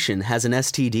population has an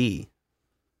STD?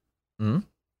 Hmm?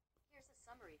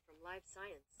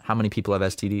 How many people have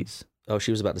STDs? Oh,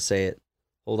 she was about to say it.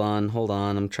 Hold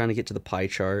on. I'm trying to get to the pie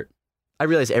chart. I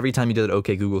realize every time you do that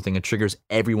OK Google thing, it triggers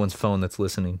everyone's phone that's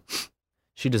listening.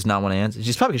 She does not want to answer.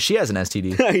 She's probably because she has an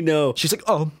STD. I know. She's like,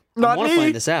 oh, I not want to me.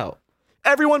 find this out.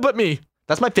 Everyone but me.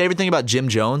 That's my favorite thing about Jim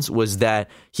Jones was that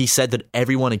he said that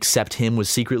everyone except him was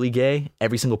secretly gay.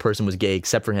 Every single person was gay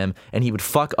except for him, and he would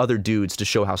fuck other dudes to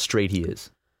show how straight he is.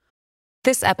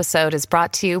 This episode is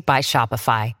brought to you by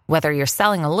Shopify. Whether you're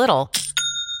selling a little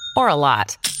or a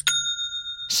lot,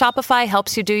 Shopify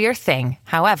helps you do your thing,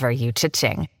 however you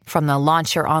cha-ching. From the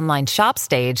launch your online shop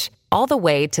stage, all the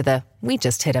way to the we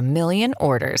just hit 1 million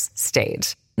orders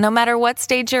stage. No matter what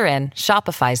stage you're in,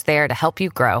 Shopify's there to help you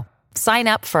grow. Sign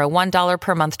up for a $1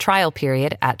 per month trial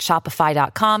period at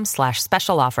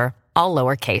shopify.com/special offer, all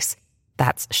lowercase.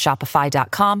 That's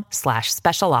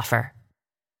shopify.com/special offer.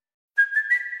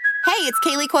 Hey, it's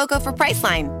Kaylee Cuoco for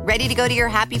Priceline. Ready to go to your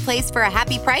happy place for a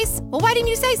happy price? Well, why didn't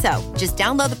you say so? Just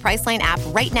download the Priceline app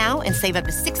right now and save up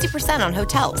to 60% on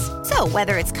hotels. So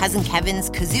whether it's Cousin Kevin's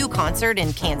Kazoo Concert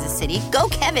in Kansas City, go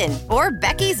Kevin, or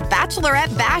Becky's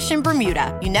Bachelorette Bash in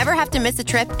Bermuda, you never have to miss a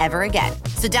trip ever again.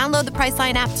 So download the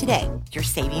Priceline app today. Your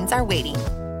savings are waiting.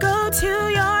 Go to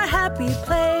your happy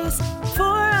place for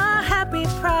a happy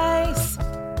price.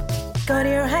 Go to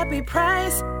your happy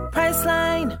price,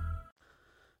 Priceline.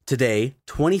 Today,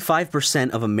 25%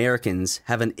 of Americans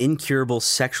have an incurable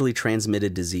sexually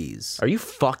transmitted disease. Are you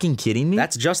fucking kidding me?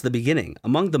 That's just the beginning.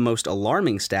 Among the most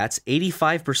alarming stats,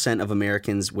 85% of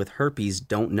Americans with herpes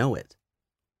don't know it.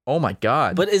 Oh my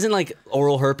god. But isn't like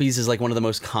oral herpes is like one of the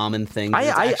most common things? It's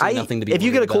actually nothing to be if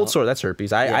you get a worried cold about. sore, that's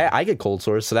herpes. I get cold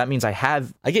sores, so that means I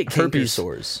get canker herpes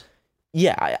sores.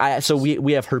 Yeah, so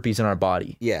we have herpes in our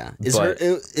body. Yeah. But-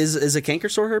 Is a canker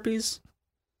sore herpes?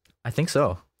 I think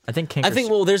so. I think canker.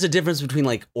 well, there's a difference between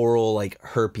like oral, like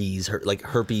herpes,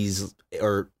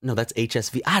 or no, that's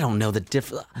HSV. I don't know the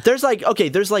difference. There's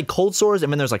like cold sores,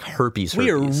 and then there's like herpes. We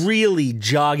are really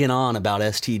jogging on about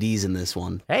STDs in this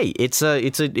one. Hey, it's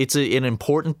an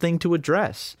important thing to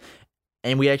address.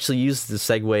 And we actually used the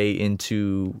segue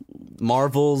into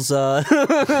Marvel's.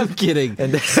 I'm kidding.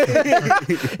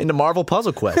 Into Marvel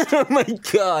Puzzle Quest. Oh my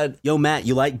god. Yo, Matt,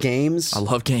 you like games? I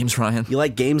love games, Ryan. You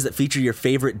like games that feature your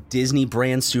favorite Disney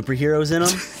brand superheroes in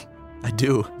them? I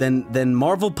do. Then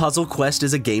Marvel Puzzle Quest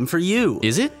is a game for you.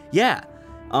 Is it? Yeah.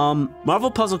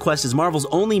 Marvel Puzzle Quest is Marvel's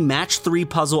only match 3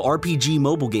 puzzle RPG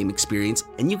mobile game experience,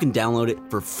 and you can download it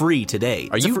for free today.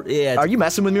 Are you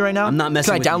messing with me right now? I'm not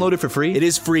messing with you. Can I download it for free? It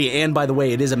is free, and by the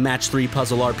way, it is a match 3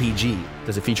 puzzle RPG.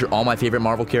 Does it feature all my favorite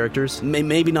Marvel characters?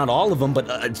 Maybe not all of them,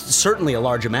 but certainly a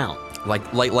large amount.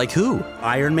 Like who?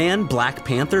 Iron Man, Black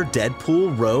Panther,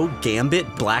 Deadpool, Rogue,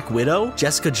 Gambit, Black Widow,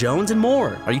 Jessica Jones, and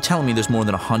more. Are you telling me there's more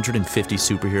than 150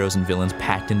 superheroes and villains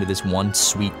packed into this one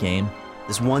sweet game?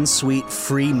 This one sweet,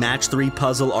 free match 3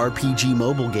 puzzle RPG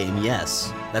mobile game,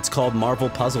 yes. That's called Marvel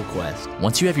Puzzle Quest.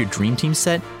 Once you have your dream team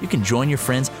set, you can join your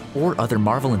friends or other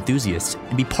Marvel enthusiasts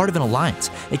and be part of an alliance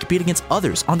and compete against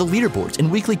others on the leaderboards in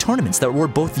weekly tournaments that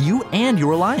reward both you and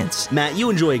your alliance. Matt, you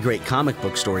enjoy a great comic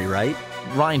book story, right?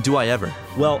 Ryan, do I ever?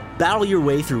 Well, battle your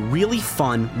way through really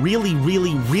fun,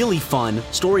 really fun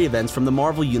story events from the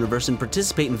Marvel Universe and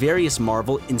participate in various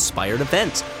Marvel-inspired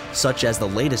events, such as the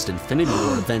latest Infinity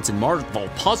War events in Marvel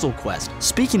Puzzle Quest.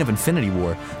 Speaking of Infinity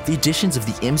War, the additions of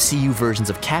the MCU versions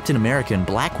of Captain America and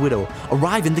Black Widow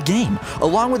arrive in the game,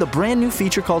 along with a brand new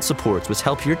feature called Supports, which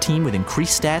help your team with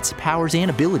increased stats, powers, and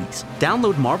abilities.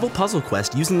 Download Marvel Puzzle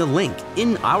Quest using the link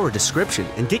in our description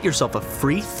and get yourself a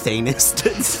free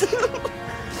Thanos.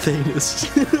 Thanos.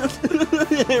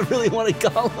 I really want to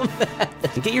call him that.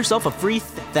 And get yourself a free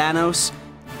Thanos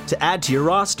to add to your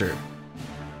roster.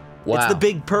 Wow. It's the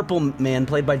big purple man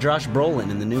played by Josh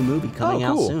Brolin in the new movie coming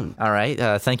out soon. All right.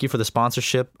 Thank you for the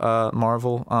sponsorship,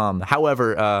 Marvel.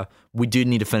 However, we do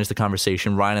need to finish the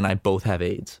conversation. Ryan and I both have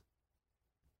AIDS.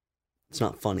 It's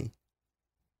not funny.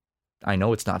 I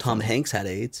know it's not Tom funny. Hanks had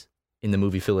AIDS. In the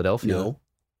movie Philadelphia? No.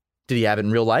 Did he have it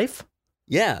in real life?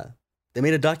 Yeah. They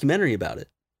made a documentary about it.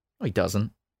 No, he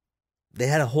doesn't. They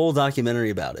had a whole documentary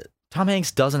about it. Tom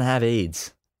Hanks doesn't have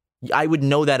AIDS. I would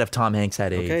know that if Tom Hanks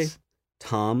had AIDS. Okay.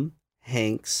 Tom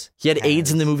Hanks. He had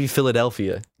AIDS in the movie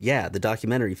Philadelphia. Yeah, the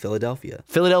documentary Philadelphia.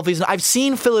 I've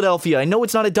seen Philadelphia. I know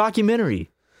it's not a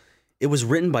documentary. It was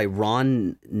written by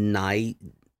Ron Neistat,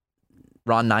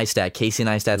 Casey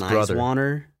Neistat's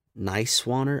brother.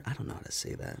 Nicewaner? I don't know how to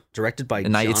say that. Directed by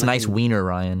It's Nice Wiener,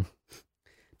 Ryan.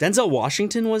 Denzel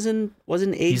Washington was in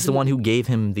AIDS. He's the one who gave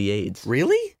him the AIDS.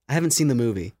 Really? I haven't seen the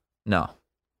movie. No.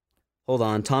 Hold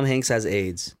on. Tom Hanks has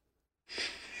AIDS.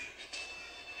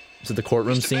 Is it the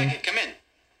courtroom Mr. scene? Beckett, come in.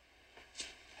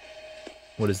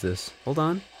 What is this? Hold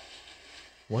on.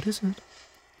 What is it?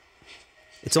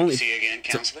 It's only See you again,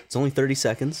 counselor. It's only 30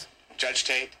 seconds. Judge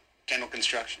Tate, General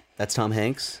Construction. That's Tom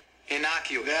Hanks.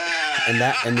 Innocuous.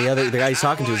 And the guy he's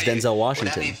talking to is Denzel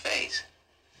Washington.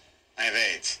 I have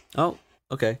AIDS. Oh,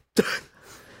 okay.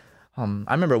 I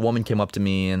remember a woman came up to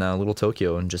me in Little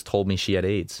Tokyo and just told me she had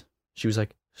AIDS. She was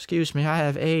like, "Excuse me, I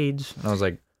have AIDS." And I was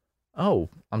like, "Oh,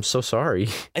 I'm so sorry."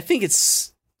 I think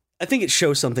it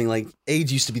shows something like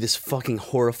AIDS used to be this fucking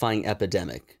horrifying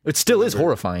epidemic. It still is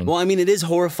horrifying. Well, I mean, it is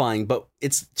horrifying, but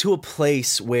it's to a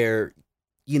place where,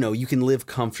 you can live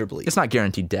comfortably. It's not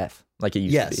guaranteed death like it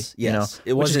used to be. Yes.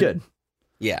 It wasn't good.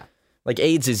 Yeah. Like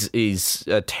AIDS is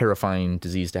a terrifying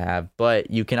disease to have, but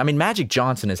Magic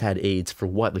Johnson has had AIDS for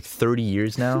what, like 30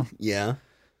 years now? Yeah.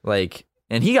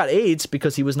 And he got AIDS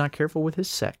because he was not careful with his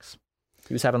sex.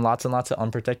 He was having lots and lots of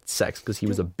unprotected sex because he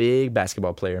was a big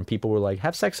basketball player, and people were like,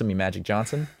 "Have sex with me, Magic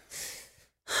Johnson."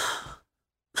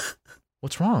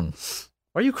 What's wrong?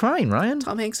 Why are you crying, Ryan?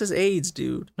 Tom Hanks has AIDS,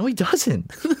 dude. No, he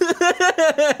doesn't.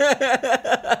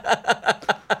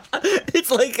 It's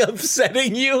like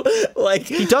upsetting you. Like,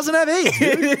 he doesn't have AIDS,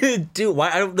 dude. Dude,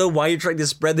 I don't know why you're trying to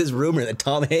spread this rumor that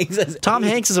Tom Hanks has Tom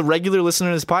AIDS. Hanks is a regular listener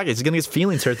to this podcast. He's gonna get his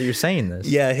feelings hurt that you're saying this.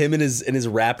 Yeah, him and his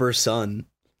rapper son.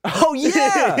 Oh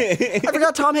yeah, I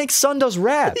forgot Tom Hanks' son does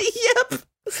rap. Yep.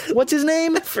 What's his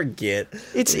name? I forget.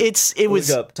 It was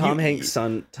Look up Tom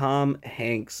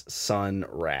Hanks' son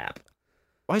rap.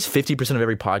 Why is 50% of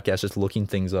every podcast just looking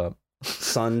things up?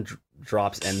 Son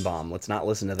drops N-bomb. Let's not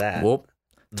listen to that. Whoop.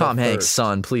 Tom Hanks'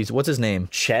 son, please. What's his name?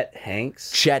 Chet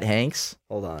Hanks. Chet Hanks?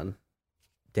 Hold on.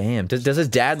 Damn. Does his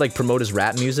dad promote his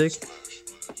rap music?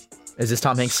 Is this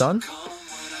Tom Hanks' son?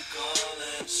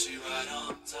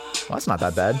 Well, that's not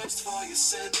that bad.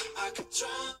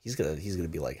 He's gonna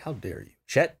be like, "How dare you,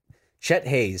 Chet Chet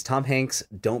Hayes, Tom Hanks,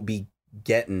 don't be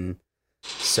getting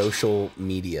social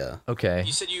media. Okay.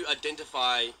 You said you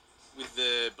identify with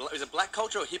is it black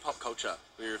culture or hip hop culture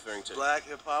you're referring to? Black,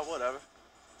 hip hop, whatever.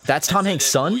 That's Tom Hanks'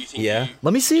 son? Yeah.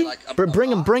 Let me see.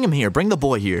 Bring him here. Bring the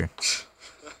boy here.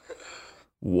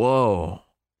 Whoa.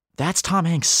 That's Tom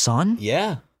Hanks' son?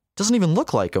 Yeah. Doesn't even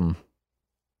look like him.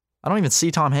 I don't even see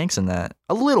Tom Hanks in that.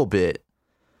 A little bit.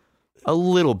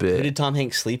 Who did Tom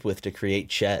Hanks sleep with to create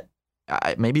Chet?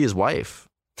 Maybe his wife.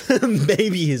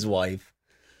 Maybe his wife.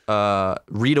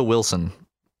 Rita Wilson.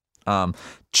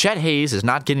 Chet Hayes is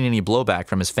not getting any blowback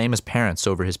from his famous parents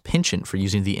over his penchant for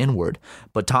using the N-word,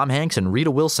 but Tom Hanks and Rita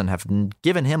Wilson have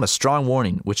given him a strong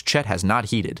warning, which Chet has not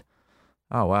heeded.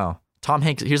 Oh, wow. Tom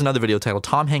Hanks, here's another video titled,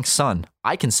 Tom Hanks' son,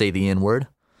 I can say the N-word.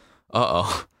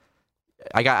 Uh-oh.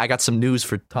 I got some news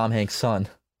for Tom Hanks' son.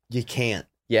 You can't.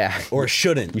 Yeah. Or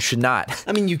shouldn't. You should not.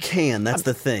 I mean, you can. That's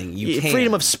the thing. You can.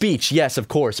 Freedom of speech, yes, of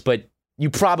course, but you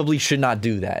probably should not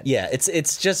do that. Yeah,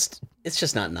 it's just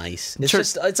not nice.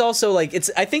 It's also like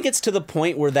I think it's to the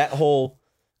point where that whole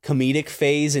comedic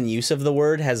phase and use of the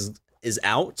word is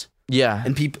out. Yeah.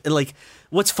 And people like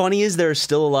what's funny is there are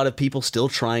still a lot of people still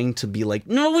trying to be like,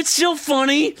 "No, it's still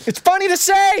funny. It's funny to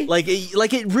say." Like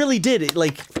it really did.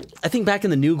 I think back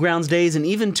in the Newgrounds days, and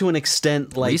even to an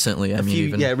extent, like recently,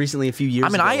 recently a few years. I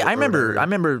mean, ago, I remember.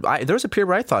 There was a period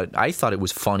where I thought it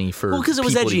was funny for because it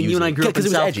was edgy, and you and I grew up in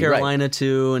South Carolina right.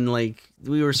 too, and like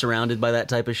we were surrounded by that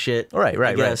type of shit. Right.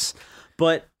 I guess.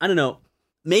 But I don't know.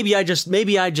 Maybe I just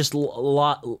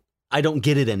I don't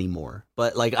get it anymore.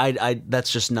 But like I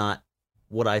that's just not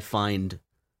what I find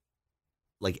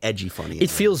like edgy funny. It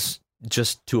feels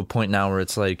just to a point now where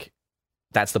it's like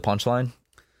that's the punchline.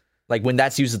 Like when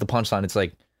that's used as the punchline, it's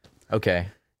like, okay.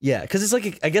 Yeah, because it's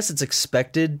like I guess it's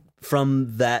expected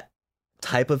from that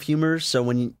type of humor. So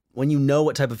when you know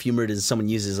what type of humor it is, someone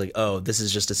uses like, oh, this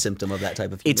is just a symptom of that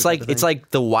type of humor. It's like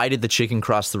the why did the chicken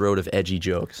cross the road of edgy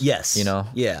jokes. Yes, you know.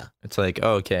 Yeah, it's like,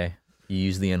 oh, okay, you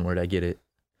use the N-word, I get it.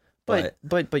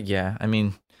 But yeah, I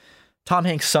mean, Tom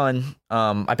Hanks' son.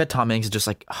 I bet Tom Hanks is just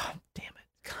like, oh, damn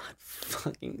it, God,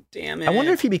 fucking damn it. I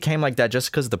wonder if he became like that just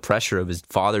because of the pressure of his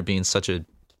father being such a,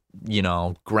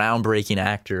 groundbreaking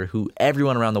actor who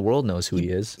everyone around the world knows who he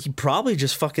is. He probably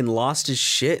just fucking lost his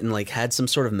shit and like had some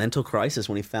sort of mental crisis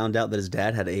when he found out that his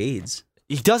dad had AIDS.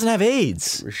 He doesn't have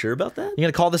AIDS. We're sure about that? You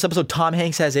gonna call this episode Tom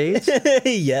Hanks Has AIDS?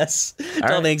 Yes.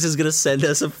 Tom Hanks is gonna send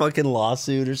us a fucking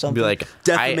lawsuit or something. Be like,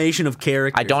 defamation of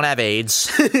character. I don't have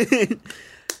AIDS.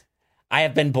 I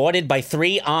have been boarded by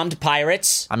 3 armed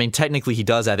pirates. I mean, technically he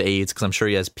does have AIDS because I'm sure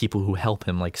he has people who help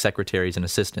him, like secretaries and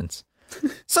assistants.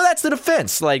 So that's the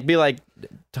defense. Like, be like,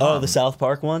 Tom. Oh, the South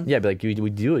Park one? Yeah, be like, we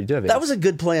do have AIDS. That was a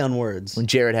good play on words. When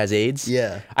Jared has AIDS?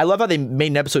 Yeah. I love how they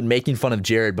made an episode making fun of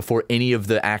Jared before any of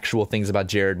the actual things about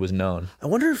Jared was known. I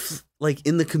wonder if, like,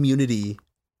 in the community,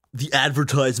 the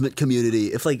advertisement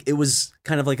community, if, like, it was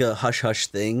kind of like a hush-hush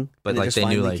thing. But, like, they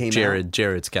knew, like, Jared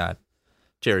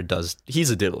does, he's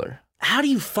a diddler. How do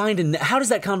you how does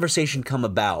that conversation come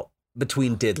about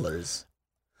between diddlers?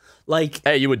 Like,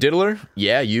 hey, you a diddler?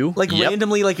 Yeah, you. Like,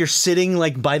 randomly, like, you're sitting,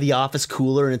 like, by the office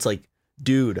cooler, and it's like,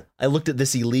 dude, I looked at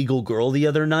this illegal girl the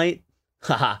other night.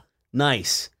 Haha,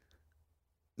 nice.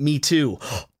 Me too.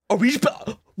 Are we just...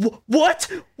 What?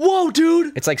 Whoa,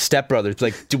 dude. It's like Step Brothers. It's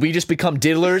like, did we just become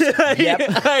diddlers? Yep.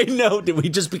 I know. Did we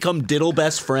just become diddle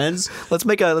best friends? Let's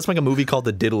make a movie called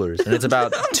The Diddlers, and it's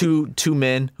about two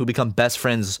men who become best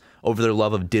friends over their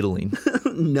love of diddling.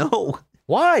 No.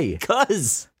 Why?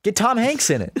 'Cause get Tom Hanks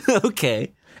in it.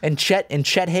 Okay. And Chet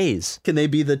Hayes. Can they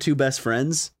be the 2 best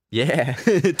friends? Yeah.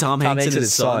 Tom Hanks and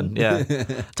his son. Yeah.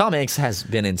 Tom Hanks has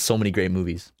been in so many great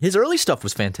movies. His early stuff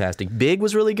was fantastic. Big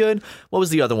was really good. What was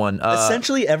the other one?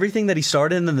 Essentially everything that he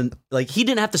starred in, and like he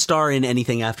didn't have to star in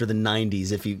anything after the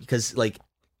 90s because like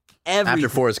after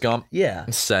Forrest Gump. Yeah.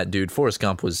 It's sad, dude. Forrest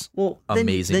Gump was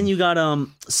amazing. Then you got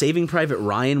Saving Private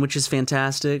Ryan, which is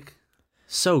fantastic.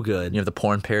 So good. You have the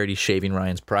porn parody Shaving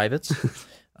Ryan's Privates.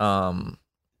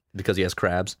 Because he has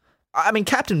crabs. I mean,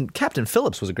 Captain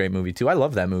Phillips was a great movie too. I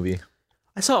love that movie.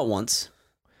 I saw it once.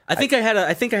 I think I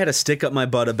had a stick up my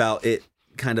butt about it,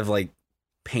 kind of like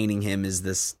painting him as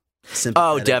this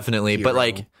sympathetic definitely. hero. But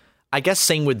like, I guess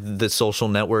same with The Social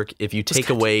Network. If you take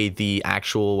away the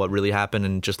actual what really happened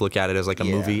and just look at it as like a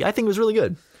movie, I think it was really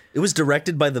good. It was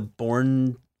directed by the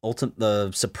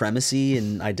the Supremacy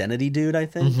and Identity dude, I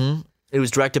think. Mm-hmm. It was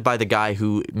directed by the guy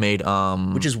who made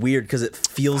which is weird because it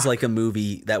feels like a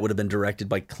movie that would have been directed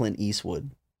by Clint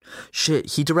Eastwood.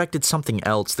 Shit, he directed something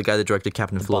else. The guy that directed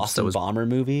Captain Phillips. Boston Bomber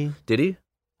movie. Did he?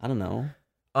 I don't know.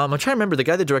 I'm trying to remember. The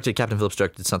guy that directed Captain Phillips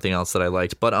directed something else that I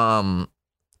liked. But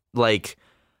like,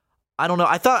 I don't know.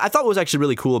 I thought what was actually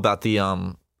really cool about the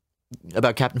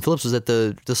about Captain Phillips was that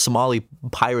the Somali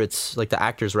pirates, like the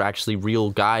actors, were actually real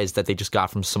guys that they just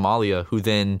got from Somalia, who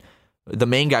then the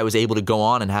main guy was able to go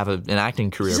on and have an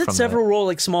acting career. He's had from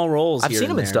several small roles. I've here seen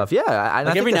him and in there. stuff. Yeah, I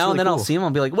like think every that's now really and then cool. I'll see him.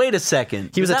 I'll be like, wait a second.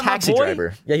 He was a that my taxi boy?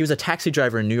 driver. Yeah, he was a taxi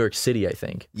driver in New York City, I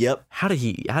think. Yep. How did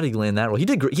he land that role?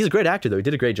 He's a great actor though. He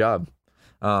did a great job.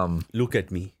 Look at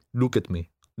me. Look at me.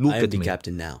 I am the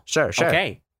captain now. Sure.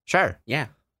 Okay. Sure. Yeah.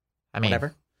 I mean,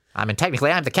 whatever. I mean,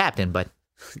 technically, I'm the captain, but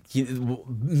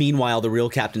Meanwhile, the real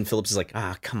Captain Phillips is like,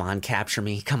 come on, capture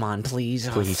me. Come on, please.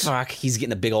 Oh, fuck. He's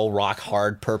getting a big old rock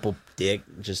hard purple dick.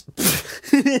 Just.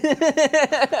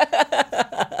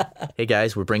 Hey,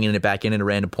 guys, we're bringing it back in at a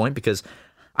random point because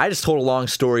I just told a long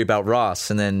story about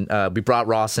Ross, and then we brought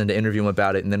Ross in to interview him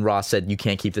about it, and then Ross said, you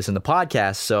can't keep this in the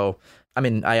podcast. So, I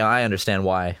mean, I understand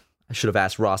why. I should have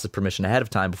asked Ross's permission ahead of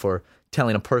time before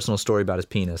telling a personal story about his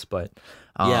penis, but...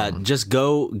 yeah, just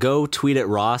go tweet at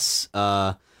Ross.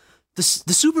 The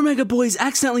Super Mega Boys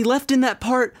accidentally left in that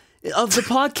part of the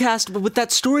podcast with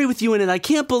that story with you in it. I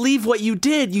can't believe what you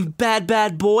did, you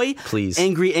bad boy. Please.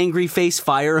 Angry face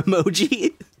fire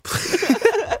emoji.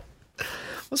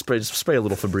 Let's spray a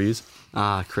little Febreze.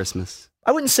 Christmas.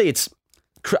 I wouldn't say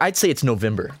I'd say it's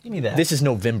November. Give me that. This is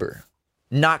November.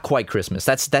 Not quite Christmas.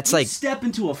 That's like... Step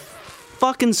into a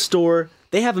fucking store...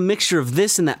 They have a mixture of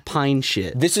this and that pine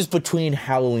shit. This is between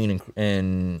Halloween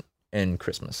and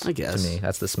Christmas. I guess. To me,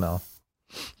 that's the smell.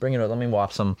 Bring it up. Let me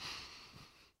whop some.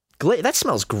 Glade. That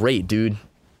smells great, dude.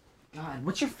 God,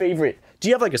 what's your favorite? Do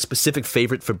you have like a specific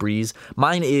favorite Febreze?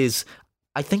 Mine is,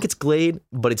 I think it's Glade,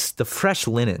 but it's the Fresh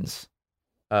Linens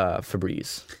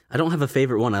Febreze. I don't have a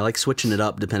favorite one. I like switching it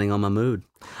up depending on my mood.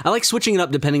 I like switching it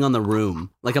up depending on the room.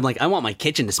 Like I want my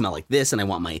kitchen to smell like this, and I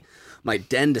want my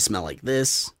den to smell like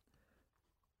this.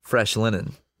 Fresh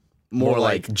Linen. More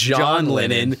like John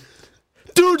Lennon.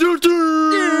 I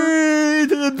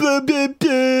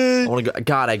want to go.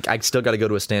 God, I still got to go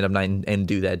to a stand-up night and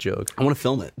do that joke. I want to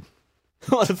film it.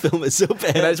 I want to film it so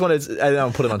bad. And I just want to. I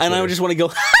don't put it on Twitter. And I just want to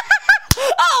go.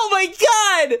 Oh my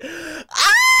god!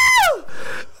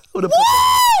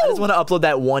 I just want to upload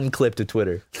that one clip to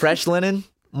Twitter. Fresh Linen,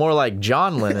 more like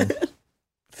John Lennon.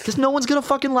 Because no one's going to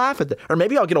fucking laugh at that. Or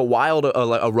maybe I'll get a wild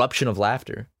eruption of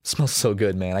laughter. It smells so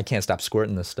good, man. I can't stop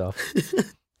squirting this stuff.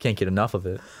 Can't get enough of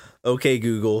it. Okay,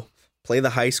 Google, play the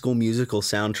High School Musical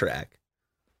soundtrack.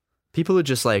 People are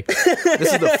just like,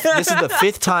 this is the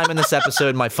fifth time in this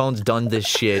episode my phone's done this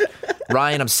shit.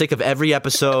 Ryan, I'm sick of every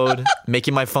episode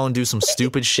making my phone do some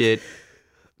stupid shit.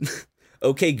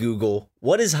 Okay, Google,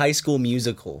 what is High School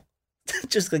Musical?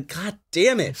 Just like, god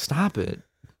damn it. Stop it.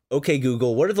 Okay,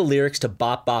 Google, what are the lyrics to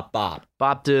Bop, Bop, Bop?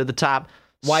 Bop to the top.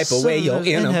 Wipe away your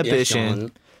inhibition. Do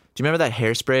you remember that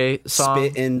Hairspray song?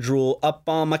 Spit and drool up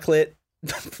on my clit.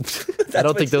 I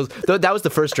don't think that was the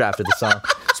first draft of the song.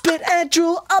 Spit and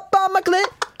drool up on my clit.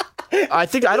 I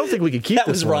don't think we could keep that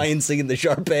this was one. Ryan singing the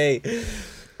Sharpay.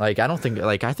 I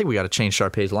think we got to change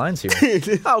Sharpay's lines here.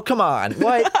 Oh, come on.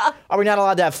 What? Are we not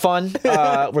allowed to have fun?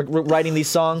 We're writing these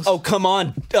songs? Oh, come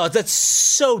on. Oh, that's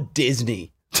so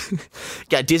Disney.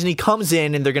 Yeah, Disney comes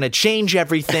in and they're going to change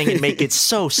everything and make it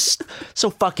so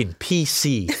fucking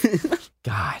PC.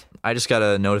 God. I just got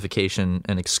a notification,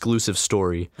 an exclusive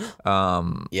story.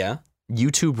 Yeah?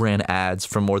 YouTube ran ads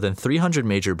for more than 300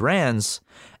 major brands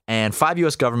and 5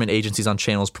 U.S. government agencies on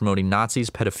channels promoting Nazis,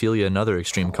 pedophilia, and other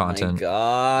extreme content. My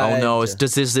God. Oh no!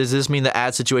 Does this mean the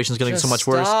ad situation is going to get so much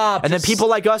worse? Stop. And then people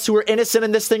like us who are innocent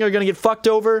in this thing are going to get fucked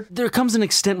over? There comes an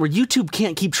extent where YouTube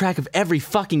can't keep track of every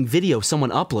fucking video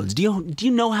someone uploads. Do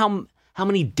you know how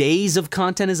many days of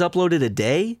content is uploaded a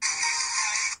day?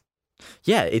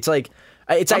 Yeah, it's like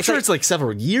I'm sure it's like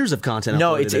several years of content.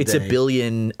 No, uploaded it's a a day.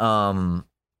 billion.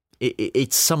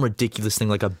 It's some ridiculous thing,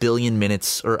 like 1 billion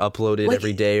minutes are uploaded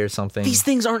every day or something. These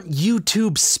things aren't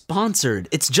YouTube sponsored.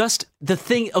 It's just the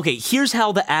thing. Okay, here's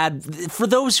how the ad, for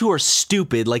those who are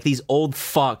stupid, like these old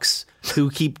fucks who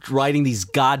keep writing these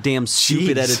goddamn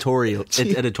stupid editorials.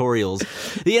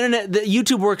 The internet,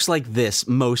 YouTube works like this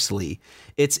mostly.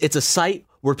 It's a site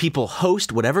where people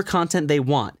host whatever content they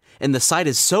want. And the site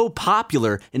is so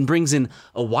popular and brings in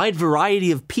a wide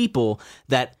variety of people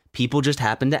that people just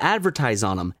happen to advertise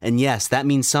on them. And yes, that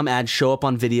means some ads show up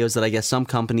on videos that I guess some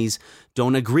companies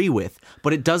don't agree with.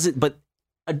 But it doesn't,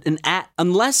 an ad,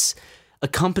 unless a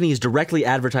company is directly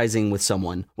advertising with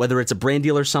someone, whether it's a brand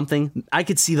deal or something, I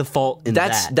could see the fault in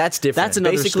that. That's different. That's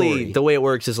another Basically, story. the way it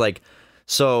works is like,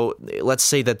 So let's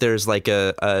say that there's like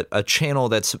a channel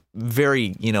that's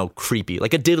very, creepy,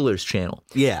 like a Diddler's channel.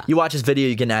 Yeah. You watch his video,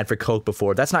 you get an ad for Coke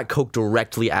before. That's not Coke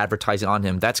directly advertising on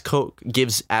him. That's Coke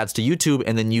gives ads to YouTube,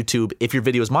 and then YouTube, if your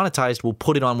video is monetized, will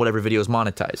put it on whatever video is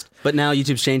monetized. But now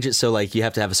YouTube's changed it so like you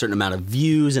have to have a certain amount of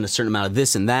views and a certain amount of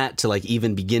this and that to like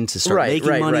even begin to start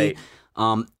making money.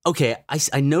 Right. Okay,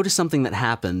 I noticed something that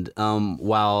happened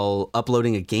while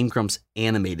uploading a Game Grumps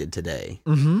animated today.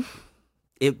 Mm-hmm.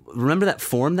 Remember that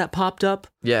form that popped up?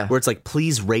 Yeah. Where it's like,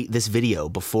 please rate this video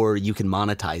before you can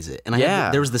monetize it. And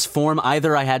there was this form,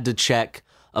 either I had to check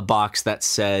a box that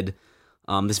said,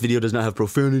 this video does not have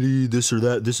profanity, this or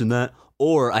that, this and that.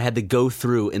 Or I had to go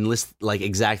through and list like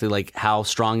exactly like how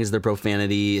strong is their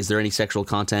profanity? Is there any sexual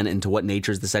content? And to what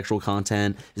nature is the sexual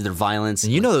content? Is there violence?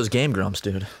 And you know those Game Grumps,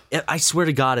 dude. I swear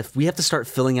to God, if we have to start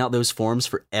filling out those forms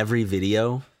for every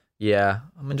video. Yeah.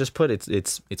 I'm going to just put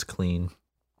it's clean.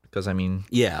 Because, I mean...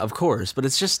 Yeah, of course. But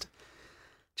it's just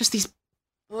these...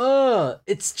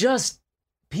 it's just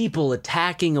people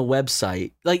attacking a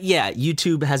website. Like, yeah,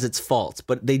 YouTube has its faults,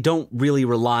 but they don't really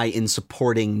rely in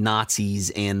supporting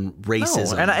Nazis and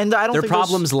racism. No, and I don't Their think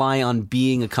problems lie on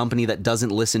being a company that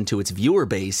doesn't listen to its viewer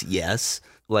base, yes.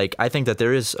 Like, I think that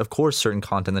there is, of course, certain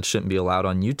content that shouldn't be allowed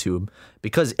on YouTube.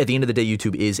 Because at the end of the day,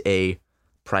 YouTube is a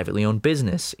privately owned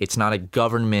business. It's not a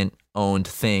government-owned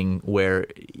thing where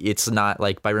it's not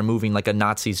like by removing like a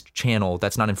Nazi's channel,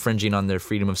 that's not infringing on their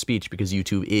freedom of speech because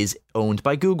YouTube is owned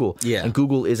by Google. Yeah. And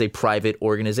Google is a private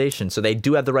organization. So they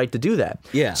do have the right to do that.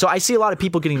 Yeah. So I see a lot of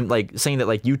people getting like saying that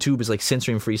like YouTube is like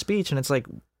censoring free speech, and it's like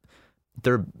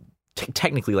they're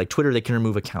technically like Twitter, they can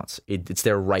remove accounts. It's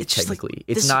their right technically. Like,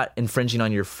 it's not infringing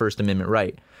on your First Amendment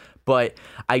right. But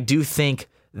I do think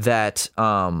that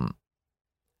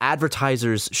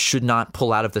advertisers should not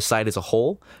pull out of the site as a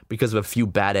whole because of a few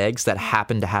bad eggs that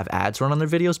happen to have ads run on their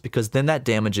videos, because then that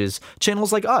damages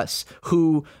channels like us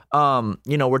who,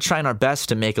 we're trying our best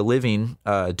to make a living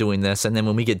doing this. And then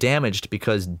when we get damaged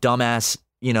because dumbass,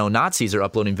 Nazis are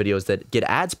uploading videos that get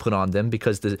ads put on them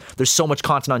because there's so much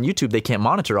content on YouTube, they can't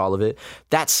monitor all of it.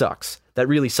 That sucks. That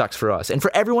really sucks for us. And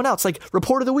for everyone else, like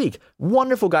Report of the Week,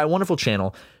 wonderful guy, wonderful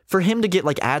channel. For him to get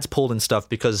like ads pulled and stuff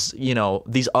because,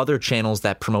 these other channels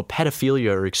that promote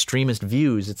pedophilia or extremist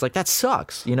views, it's like, that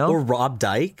sucks, Or Rob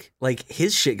Dyke, like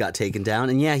his shit got taken down.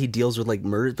 And yeah, he deals with like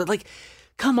murder, but like,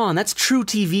 come on, that's true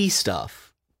TV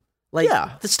stuff. Like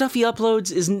the stuff he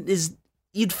uploads is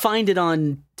you'd find it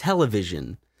on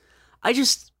television. I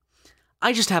just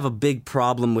have a big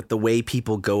problem with the way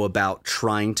people go about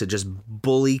trying to just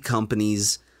bully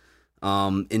companies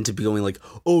into going like,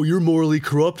 oh, you're morally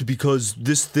corrupt because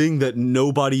this thing that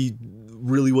nobody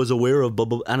really was aware of, blah,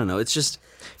 blah. I don't know. It's just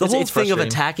the whole thing of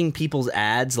attacking people's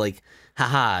ads, like,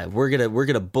 haha, we're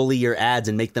gonna bully your ads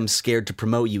and make them scared to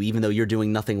promote you even though you're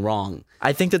doing nothing wrong.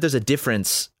 I think that there's a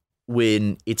difference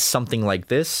when it's something like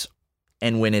this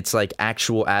and when it's like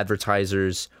actual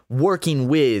advertisers working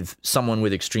with someone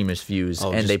with extremist views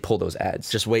they pull those ads.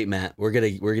 Just wait, Matt. We're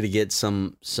gonna get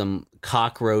some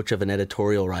cockroach of an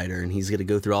editorial writer, and he's gonna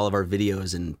go through all of our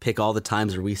videos and pick all the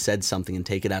times where we said something and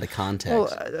take it out of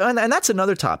context. Well, and that's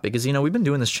another topic is, we've been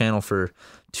doing this channel for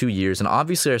 2 years, and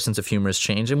obviously our sense of humor has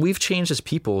changed, and we've changed as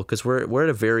people because we're at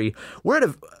a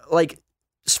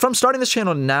from starting this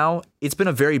channel to now, it's been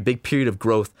a very big period of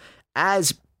growth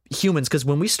as humans, because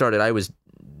when we started, I was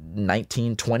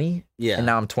 19, 20, and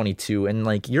now I'm 22, and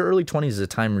like your early 20s is a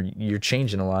time where you're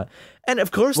changing a lot, and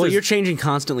of course, you're changing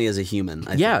constantly as a human.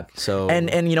 I think. So and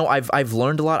I've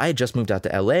learned a lot. I had just moved out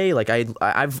to LA, like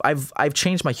I've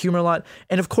changed my humor a lot,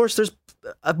 and of course, there's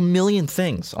a million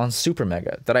things on Super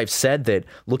Mega that I've said that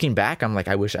looking back, I'm like,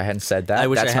 I wish I hadn't said that.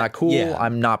 That's not cool. Yeah.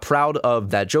 I'm not proud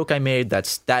of that joke I made.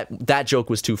 That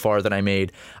joke was too far that I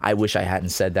made. I wish I hadn't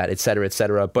said that, et cetera, et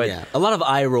cetera. But a lot of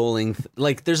eye rolling.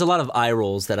 Like there's a lot of eye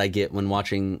rolls that I get when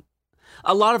watching.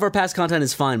 A lot of our past content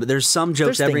is fine, but there's some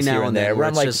jokes every now and then where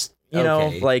I'm like, just,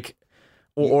 like.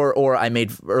 Or I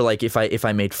made, or like if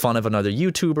I made fun of another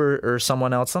YouTuber or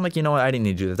someone else, I'm like, I didn't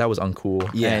need to do that. That was uncool.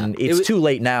 Yeah. And it's too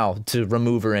late now to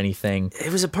remove or anything.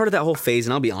 It was a part of that whole phase,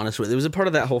 and I'll be honest with you, it was a part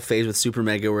of that whole phase with Super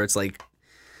Mega where it's like,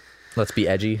 let's be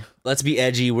edgy. Let's be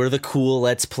edgy. We're the cool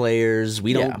Let's Players.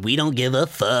 We don't give a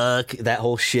fuck. That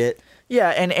whole shit. Yeah,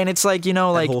 and it's like,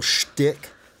 that whole shtick.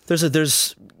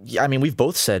 We've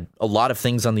both said a lot of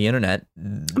things on the internet.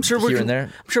 I'm sure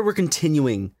I'm sure we're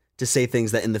continuing to say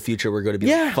things that in the future we're going to be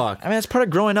like, fuck. I mean, that's part of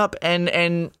growing up, and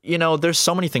there's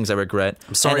so many things I regret.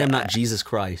 I'm sorry, I'm not Jesus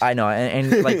Christ. I know,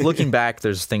 and like looking back,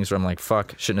 there's things where I'm like,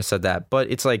 fuck, shouldn't have said that. But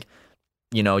it's like,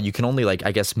 you can only like,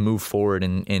 I guess, move forward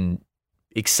and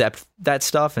accept that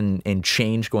stuff and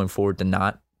change going forward to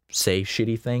not say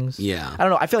shitty things. Yeah. I don't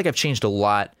know. I feel like I've changed a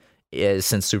lot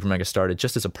since Super Mega started,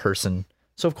 just as a person.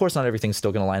 So of course, not everything's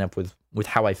still going to line up with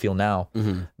how I feel now.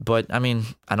 Mm-hmm. But I mean,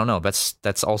 I don't know.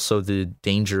 That's also the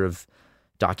danger of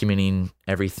documenting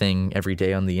everything every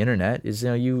day on the internet. Is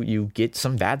you get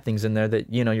some bad things in there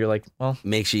that you're like, well,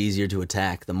 makes you easier to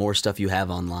attack. The more stuff you have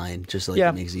online, just like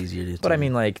it makes it easier to. But I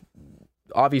mean, like,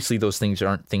 obviously, those things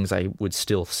aren't things I would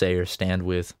still say or stand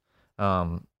with.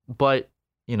 But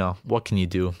what can you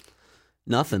do?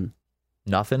 Nothing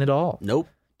at all. Nope.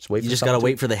 You just got to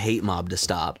wait for the hate mob to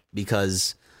stop,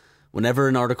 because whenever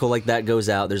an article like that goes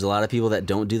out, there's a lot of people that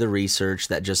don't do the research,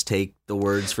 that just take the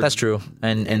words for. That's true,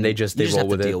 and they just roll have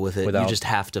with to it. Deal with it. Without, you just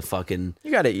have to fucking. You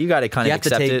got to kind of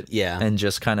accept it, yeah, and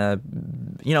just kind of,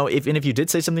 if you did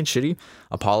say something shitty,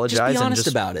 apologize. Just be honest and just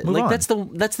about it. Move like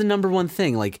on. that's the number one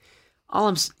thing. Like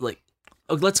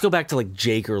let's go back to like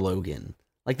Jake or Logan.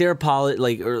 Like their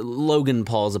or Logan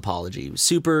Paul's apology,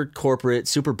 super corporate,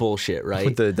 super bullshit,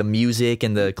 right? With the music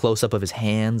and the close up of his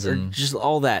hands and just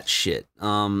all that shit.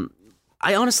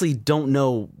 I honestly don't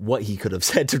know what he could have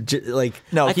said to like.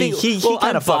 No, I think he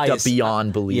kind of fucked up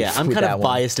beyond belief. Yeah, I'm kind of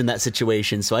biased in that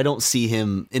situation, so I don't see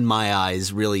him in my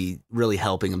eyes really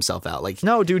helping himself out. Like,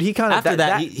 no, dude, he kind of after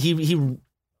that he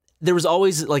there was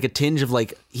always like a tinge of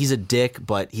like he's a dick,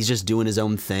 but he's just doing his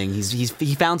own thing.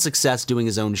 He found success doing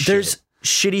his own shit. There's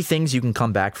shitty things you can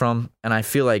come back from, and I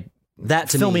feel like that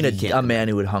to filming me, a man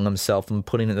who had hung himself and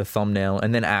putting it in the thumbnail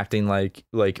and then acting like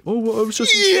oh, I was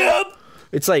just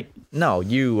It's like, no,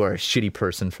 you are a shitty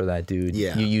person for that, dude.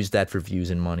 Yeah. You used that for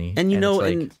views and money. And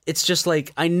and it's just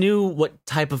like I knew what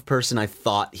type of person I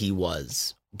thought he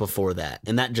was before that,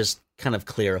 and that just kind of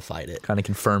clarified it. Kind of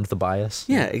confirmed the bias.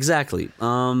 Yeah, exactly.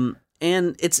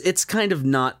 And it's kind of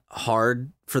not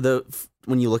hard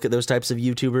when you look at those types of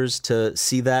YouTubers to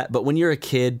see that, but when you're a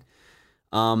kid,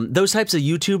 those types of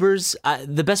YouTubers,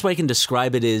 the best way I can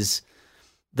describe it is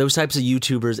those types of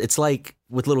YouTubers, it's like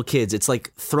with little kids, it's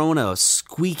like throwing a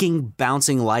squeaking,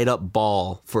 bouncing, light up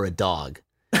ball for a dog.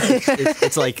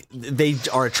 It's like they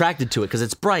are attracted to it because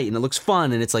it's bright and it looks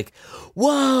fun, and it's like,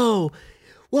 whoa,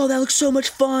 that looks so much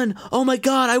fun. Oh my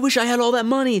God, I wish I had all that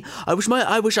money. I wish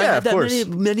I had that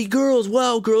many girls.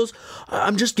 Wow, girls.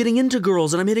 I'm just getting into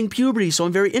girls and I'm hitting puberty, so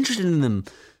I'm very interested in them.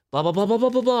 Blah, blah, blah, blah, blah,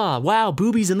 blah, blah. Wow,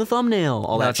 boobies in the thumbnail.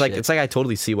 All that shit. It's like I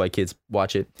totally see why kids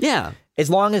watch it. Yeah. As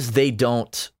long as they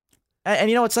don't. And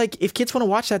it's like if kids want to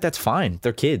watch that, that's fine.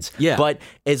 They're kids. Yeah. But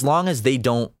as long as they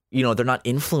don't, they're not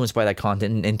influenced by that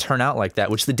content and turn out like that,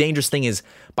 which the dangerous thing is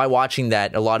by watching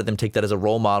that, a lot of them take that as a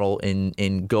role model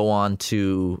and go on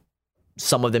to,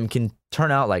 some of them can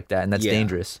turn out like that, and that's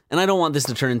dangerous. And I don't want this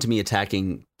to turn into me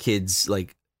attacking kids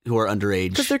like who are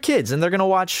underage. Because they're kids and they're going to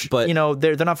watch, but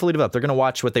they're not fully developed. They're going to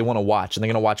watch what they want to watch, and they're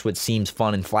going to watch what seems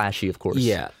fun and flashy, of course.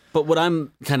 Yeah. But what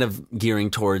I'm kind of gearing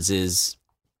towards is,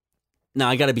 now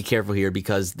I got to be careful here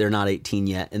because they're not 18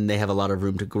 yet and they have a lot of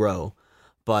room to grow.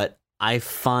 But I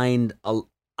find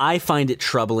it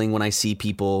troubling when I see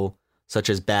people such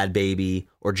as Bad Baby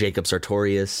or Jacob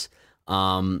Sartorius.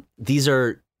 These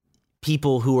are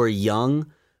people who are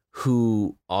young,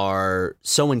 who are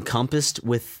so encompassed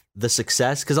with the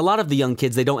success, because a lot of the young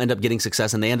kids, they don't end up getting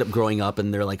success and they end up growing up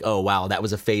and they're like, oh wow, that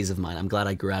was a phase of mine. I'm glad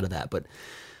I grew out of that. But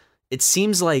it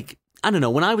seems like, I don't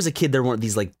know, when I was a kid, there weren't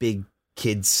these like big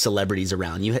kids celebrities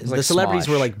around. The celebrities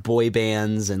were like boy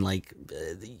bands, and like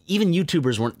even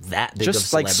YouTubers weren't that big. Just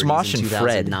of like celebrities Smosh in and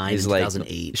Fred 2009 is and like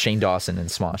 2008. Shane Dawson and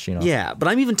Smosh, Yeah, but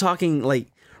I'm even talking like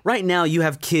right now you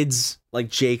have kids like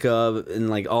Jacob and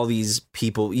like all these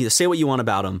people. You say what you want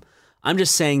about them. I'm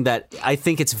just saying that I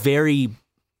think it's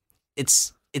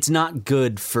not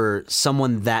good for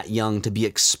someone that young to be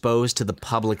exposed to the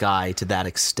public eye to that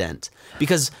extent.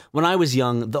 Because when I was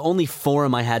young, the only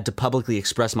forum I had to publicly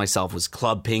express myself was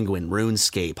Club Penguin,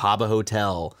 RuneScape, Habba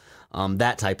Hotel,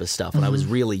 that type of stuff when I was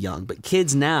really young. But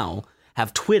kids now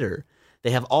have Twitter.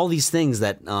 They have all these things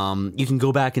that you can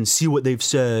go back and see what they've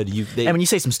said. And when you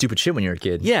say some stupid shit when you're a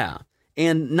kid. Yeah.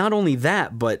 And not only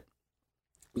that, but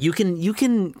you can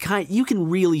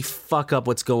really fuck up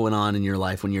what's going on in your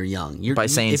life when you're young. By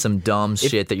saying some dumb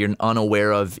shit that you're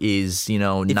unaware of is,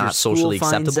 not socially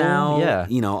acceptable. Out,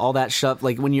 all that stuff.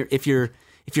 Like if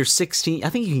you're 16, I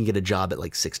think you can get a job at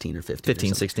like 16 or 15.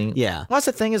 15, 16. Yeah. Well, that's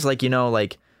the thing is like,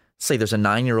 say there's a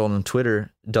 9-year-old on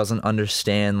Twitter doesn't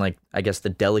understand like, I guess the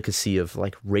delicacy of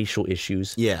like racial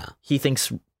issues. Yeah. He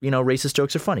thinks, racist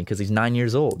jokes are funny because he's 9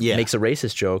 years old. Yeah. He makes a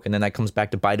racist joke and then that comes back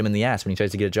to bite him in the ass when he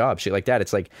tries to get a job. Shit like that.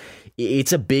 It's like,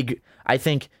 it's a big, I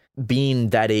think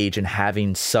being that age and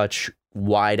having such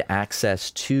wide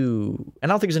access to, and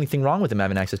I don't think there's anything wrong with them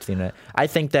having access to the internet. I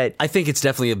think it's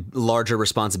definitely a larger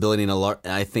responsibility, and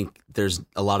I think there's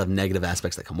a lot of negative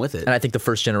aspects that come with it. And I think the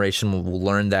first generation will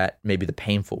learn that maybe the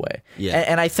painful way. Yeah.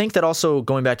 And I think that also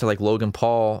going back to like Logan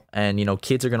Paul, and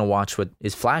kids are going to watch what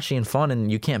is flashy and fun,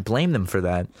 and you can't blame them for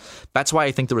that. That's why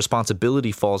I think the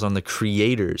responsibility falls on the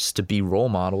creators to be role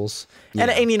models. Yeah.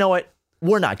 And you know what?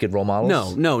 We're not good role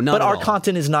models. No, not But at our all.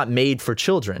 content is not made for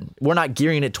children. We're not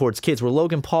gearing it towards kids. Where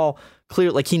Logan Paul,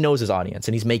 he knows his audience,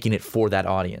 and he's making it for that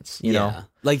audience, you know?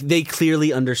 Like, they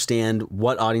clearly understand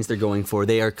what audience they're going for.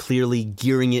 They are clearly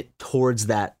gearing it towards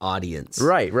that audience.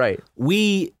 Right.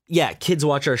 Kids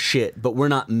watch our shit, but we're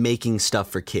not making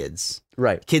stuff for kids.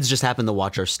 Right. Kids just happen to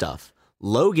watch our stuff.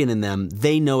 Logan and them,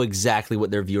 they know exactly what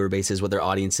their viewer base is, what their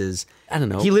audience is. I don't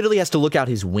know. He literally has to look out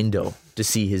his window to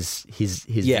see his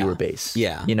viewer base.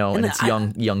 Yeah. And it's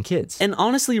young kids. And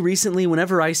honestly, recently,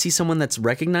 whenever I see someone that's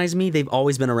recognized me, they've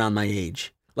always been around my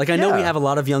age. Like, I know we have a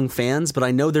lot of young fans, but I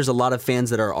know there's a lot of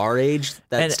fans that are our age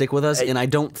that stick with us, and I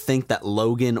don't think that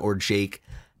Logan or Jake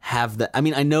have that. I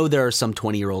mean, I know there are some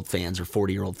 20-year-old fans or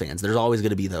 40-year-old fans. There's always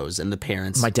going to be those, and the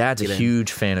parents. My dad's a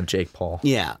huge fan of Jake Paul.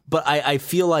 Yeah, but I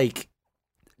feel like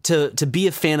to be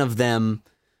a fan of them,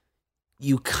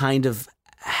 you kind of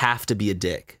have to be a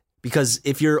dick. Because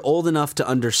if you're old enough to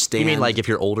understand... You mean like if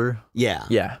you're older? Yeah.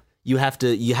 Yeah. You have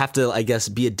to, I guess,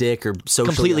 be a dick or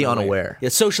socially completely unaware. Yeah,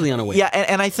 socially unaware. Yeah,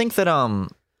 and I think that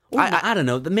I don't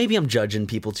know. Maybe I'm judging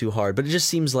people too hard, but it just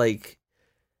seems like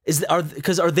this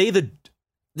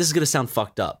is gonna sound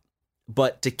fucked up,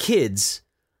 but to kids,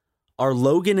 are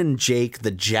Logan and Jake the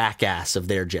Jackass of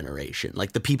their generation?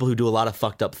 Like the people who do a lot of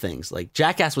fucked up things. Like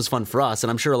Jackass was fun for us,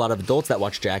 and I'm sure a lot of adults that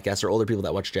watch Jackass or older people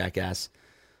that watch Jackass.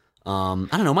 I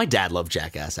don't know. My dad loved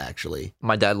Jackass, actually.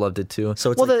 My dad loved it too.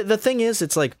 So it's the thing is,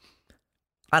 it's like,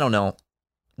 I don't know.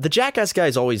 The Jackass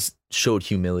guys always showed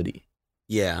humility.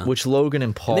 Yeah. Which Logan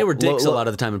and Paul... And they were dicks a lot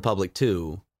of the time in public,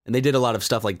 too. And they did a lot of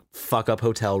stuff like fuck up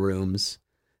hotel rooms.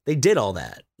 They did all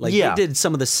that. Like, they did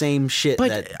some of the same shit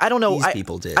that I don't know. These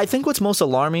people did. I think what's most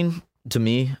alarming to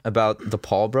me about the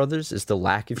Paul brothers is the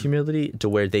lack of humility, to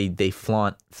where they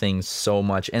flaunt things so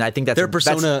much. And I think that's... Their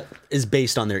persona is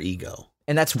based on their ego.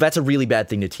 And that's a really bad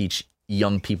thing to teach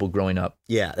young people growing up.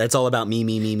 Yeah, that's all about me.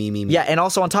 Yeah, and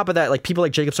also on top of that, like people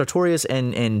like Jacob Sartorius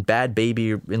and Bad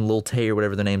Baby and Lil Tay or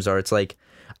whatever their names are, it's like,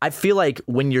 I feel like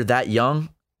when you're that young,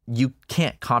 you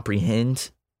can't comprehend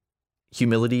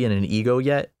humility and an ego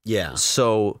yet. Yeah.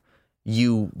 So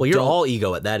you're all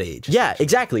ego at that age. Yeah,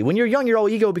 exactly. When you're young, you're all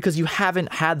ego because you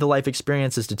haven't had the life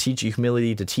experiences to teach you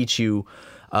humility, to teach you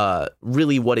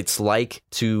really what it's like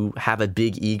to have a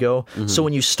big ego. Mm-hmm. So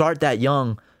when you start that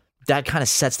young, that kind of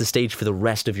sets the stage for the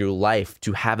rest of your life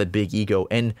to have a big ego.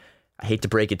 And I hate to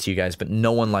break it to you guys, but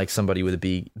no one likes somebody with a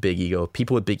big ego.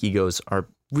 People with big egos are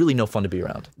really no fun to be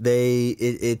around.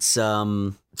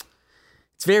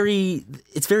 It's very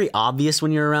obvious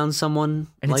when you're around someone,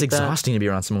 and like it's exhausting to be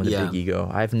around someone with a big ego.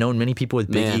 I've known many people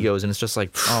with big egos, and it's just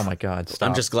like, oh my god, stop.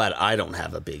 I'm just glad I don't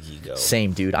have a big ego.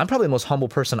 Same, dude. I'm probably the most humble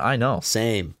person I know.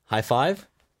 Same. High five.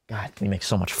 God, we make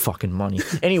so much fucking money.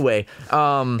 Anyway,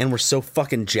 and we're so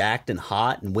fucking jacked and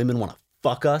hot, and women want to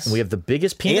fuck us. And we have the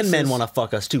biggest penises. And men want to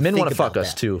fuck us too. Men want to fuck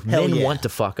us too. Hell men yeah. want to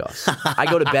fuck us. I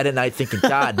go to bed at night thinking,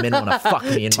 God, men want to fuck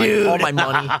me and all my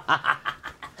money.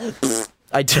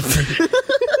 I just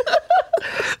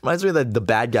reminds me of the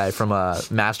bad guy from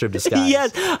Master of Disguise.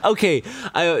 Yes. Okay.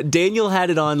 Daniel had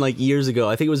it on like years ago.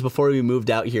 I think it was before we moved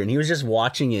out here, and he was just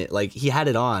watching it. Like he had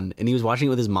it on, and he was watching it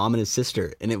with his mom and his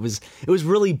sister, and it was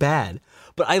really bad.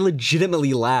 But I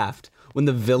legitimately laughed when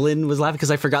the villain was laughing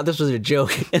because I forgot this was a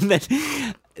joke, and then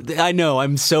I know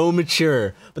I'm so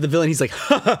mature, but the villain, he's like,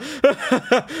 and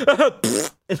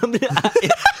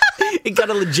it got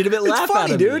a legitimate laugh funny,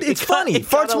 out of dude. me. It's funny.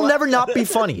 Farts will never not be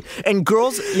funny. And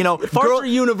girls, farts are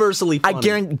universally funny. I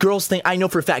guarantee I know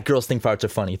for a fact girls think farts are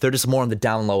funny. They're just more on the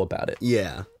down low about it.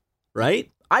 Yeah. Right?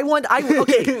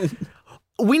 Okay.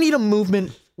 We need a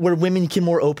movement where women can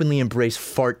more openly embrace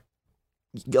fart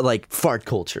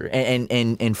culture and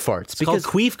farts. It's called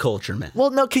queef culture, man.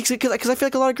 Well, no, because I feel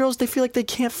like a lot of girls, they feel like they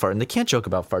can't fart and they can't joke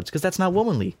about farts because that's not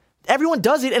womanly. Everyone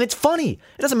does it, and it's funny.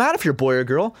 It doesn't matter if you're a boy or a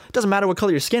girl. It doesn't matter what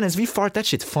color your skin is. If you fart, that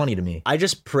shit's funny to me. I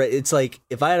just pray. It's like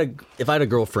if I had a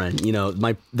girlfriend,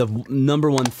 the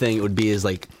number one thing it would be is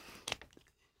like,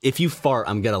 if you fart,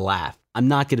 I'm gonna laugh. I'm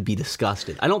not gonna be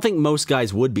disgusted. I don't think most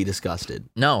guys would be disgusted.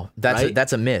 No,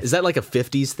 that's a myth. Is that like a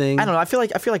 50s thing? I don't know. I feel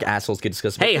like assholes get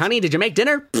disgusted. Hey, honey, did you make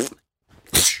dinner?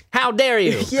 How dare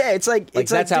you? Yeah, it's like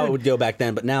that's how it would go back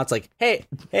then. But now it's like, hey,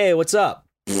 what's up?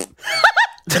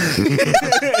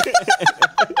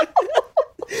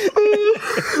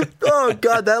 Oh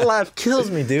God, that laugh kills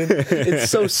me, dude. It's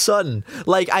so sudden.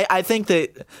 Like I think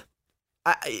that.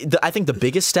 I think the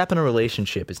biggest step in a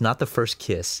relationship is not the first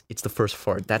kiss; it's the first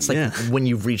fart. That's like when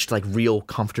you've reached like real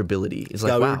comfortability. It's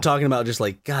like, we were talking about just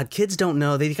like, God, kids don't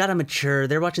know. They gotta mature.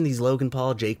 They're watching these Logan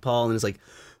Paul, Jake Paul, and it's like,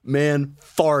 man,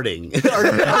 farting.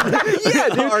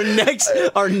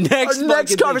 Our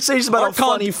next conversation about how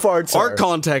funny farts are.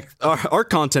 Our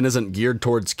content isn't geared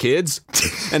towards kids.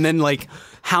 And then like,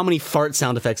 how many fart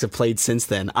sound effects have played since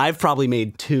then? I've probably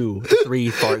made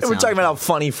 2-3 fart sounds. We're talking about how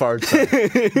funny farts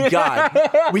are.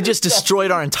 God, we just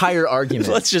destroyed our entire argument.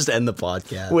 Let's just end the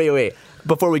podcast. Wait.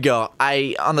 Before we go,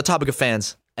 on the topic of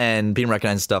fans and being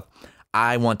recognized and stuff,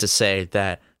 I want to say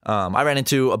that I ran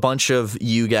into a bunch of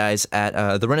you guys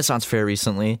at the Renaissance Fair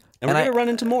recently. And we're going to run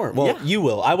into more. Well, you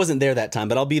will. I wasn't there that time,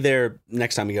 but I'll be there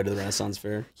next time we go to the Renaissance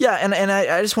Fair. Yeah, and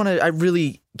I just want to, I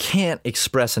really can't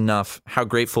express enough how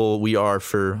grateful we are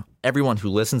for everyone who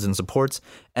listens and supports.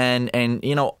 And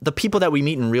you know, the people that we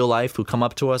meet in real life who come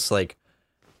up to us, like,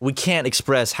 we can't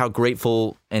express how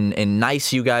grateful and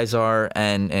nice you guys are.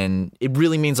 And it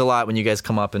really means a lot when you guys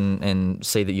come up and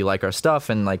say that you like our stuff.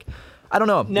 And, like, I don't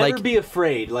know. Never be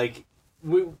afraid. Like,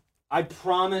 I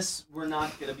promise we're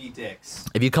not gonna be dicks.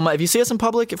 If you see us in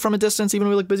public from a distance, even when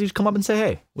we look busy, just come up and say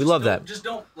hey. We love that. Just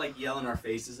don't like yell in our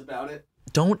faces about it.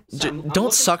 Don't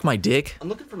suck my dick. I'm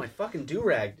looking for my fucking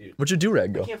do-rag, dude. Where'd your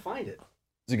do-rag go? I can't find it.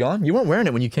 Is it gone? You weren't wearing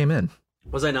it when you came in.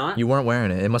 Was I not? You weren't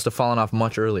wearing it. It must have fallen off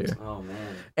much earlier. Oh, man.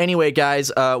 Anyway,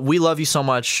 guys, we love you so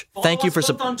much. Thank you for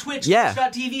both on Twitch,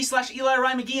 twitch.tv/Eli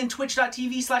Rye McGee and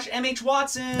twitch.tv/MH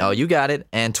Watson. Oh, you got it.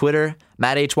 And Twitter,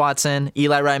 Matt H. Watson,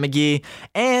 Eli Rye McGee.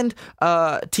 And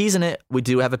teasing it, we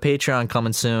do have a Patreon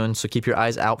coming soon, so keep your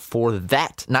eyes out for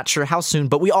that. Not sure how soon,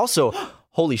 but we also...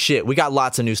 Holy shit, we got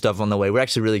lots of new stuff on the way. We're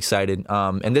actually really excited.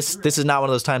 And this is not one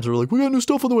of those times where we're like, we got new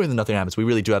stuff on the way, and then nothing happens. We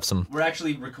really do have some. We're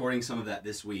actually recording some of that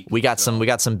this week. We got some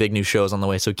big new shows on the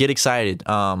way, so get excited.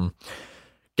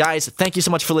 Guys, thank you so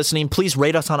much for listening. Please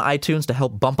rate us on iTunes to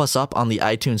help bump us up on the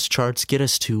iTunes charts. Get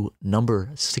us to number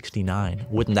 69.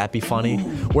 Wouldn't that be funny?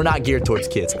 We're not geared towards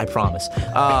kids, I promise.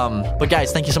 But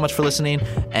guys, thank you so much for listening,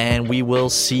 and we will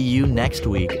see you next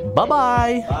week.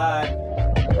 Bye-bye. Bye.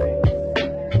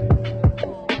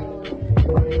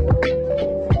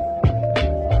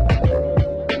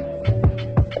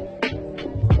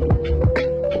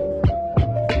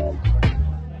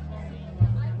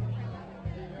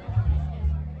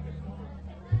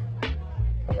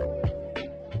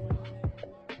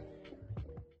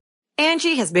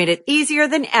 Angie has made it easier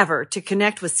than ever to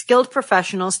connect with skilled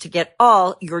professionals to get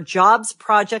all your jobs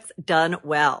projects done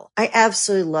well. I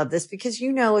absolutely love this because,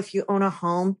 you know, if you own a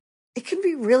home, it can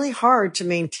be really hard to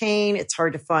maintain. It's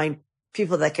hard to find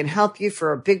people that can help you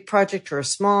for a big project or a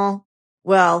small.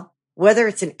 Well, whether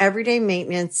it's in everyday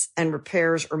maintenance and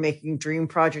repairs or making dream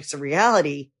projects a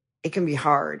reality, it can be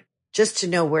hard just to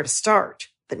know where to start.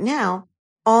 But now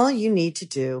all you need to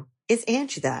do is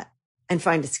Angie that and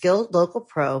find a skilled local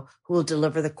pro who will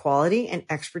deliver the quality and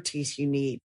expertise you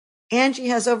need. Angie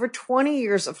has over 20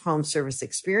 years of home service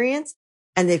experience,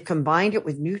 and they've combined it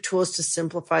with new tools to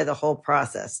simplify the whole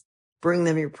process. Bring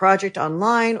them your project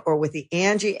online or with the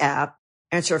Angie app,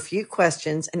 answer a few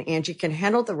questions, and Angie can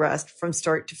handle the rest from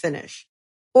start to finish.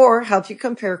 Or help you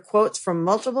compare quotes from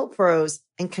multiple pros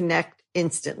and connect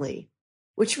instantly,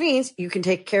 which means you can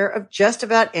take care of just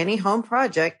about any home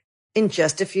project in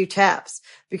just a few taps.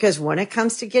 Because when it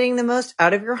comes to getting the most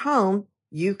out of your home,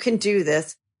 you can do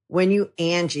this when you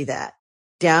Angie that.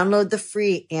 Download the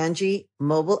free Angie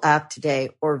mobile app today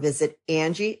or visit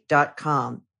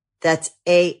Angie.com. That's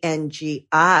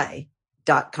ANGI.com.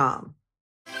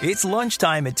 It's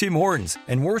lunchtime at Tim Hortons,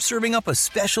 and we're serving up a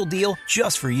special deal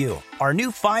just for you. Our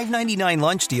new $5.99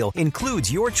 lunch deal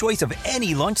includes your choice of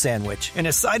any lunch sandwich and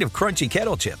a side of crunchy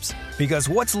kettle chips. Because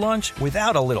what's lunch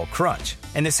without a little crunch?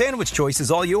 And the sandwich choice is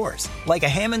all yours, like a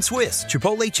ham and Swiss,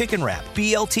 Chipotle chicken wrap,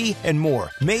 BLT, and more,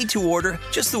 made to order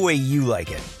just the way you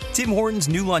like it. Tim Hortons'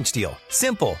 new lunch deal.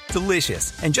 Simple,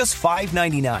 delicious, and just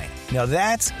 $5.99. Now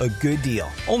that's a good deal.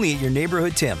 Only at your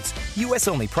neighborhood Tim's. U.S.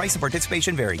 only. Price and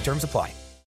participation vary. Terms apply.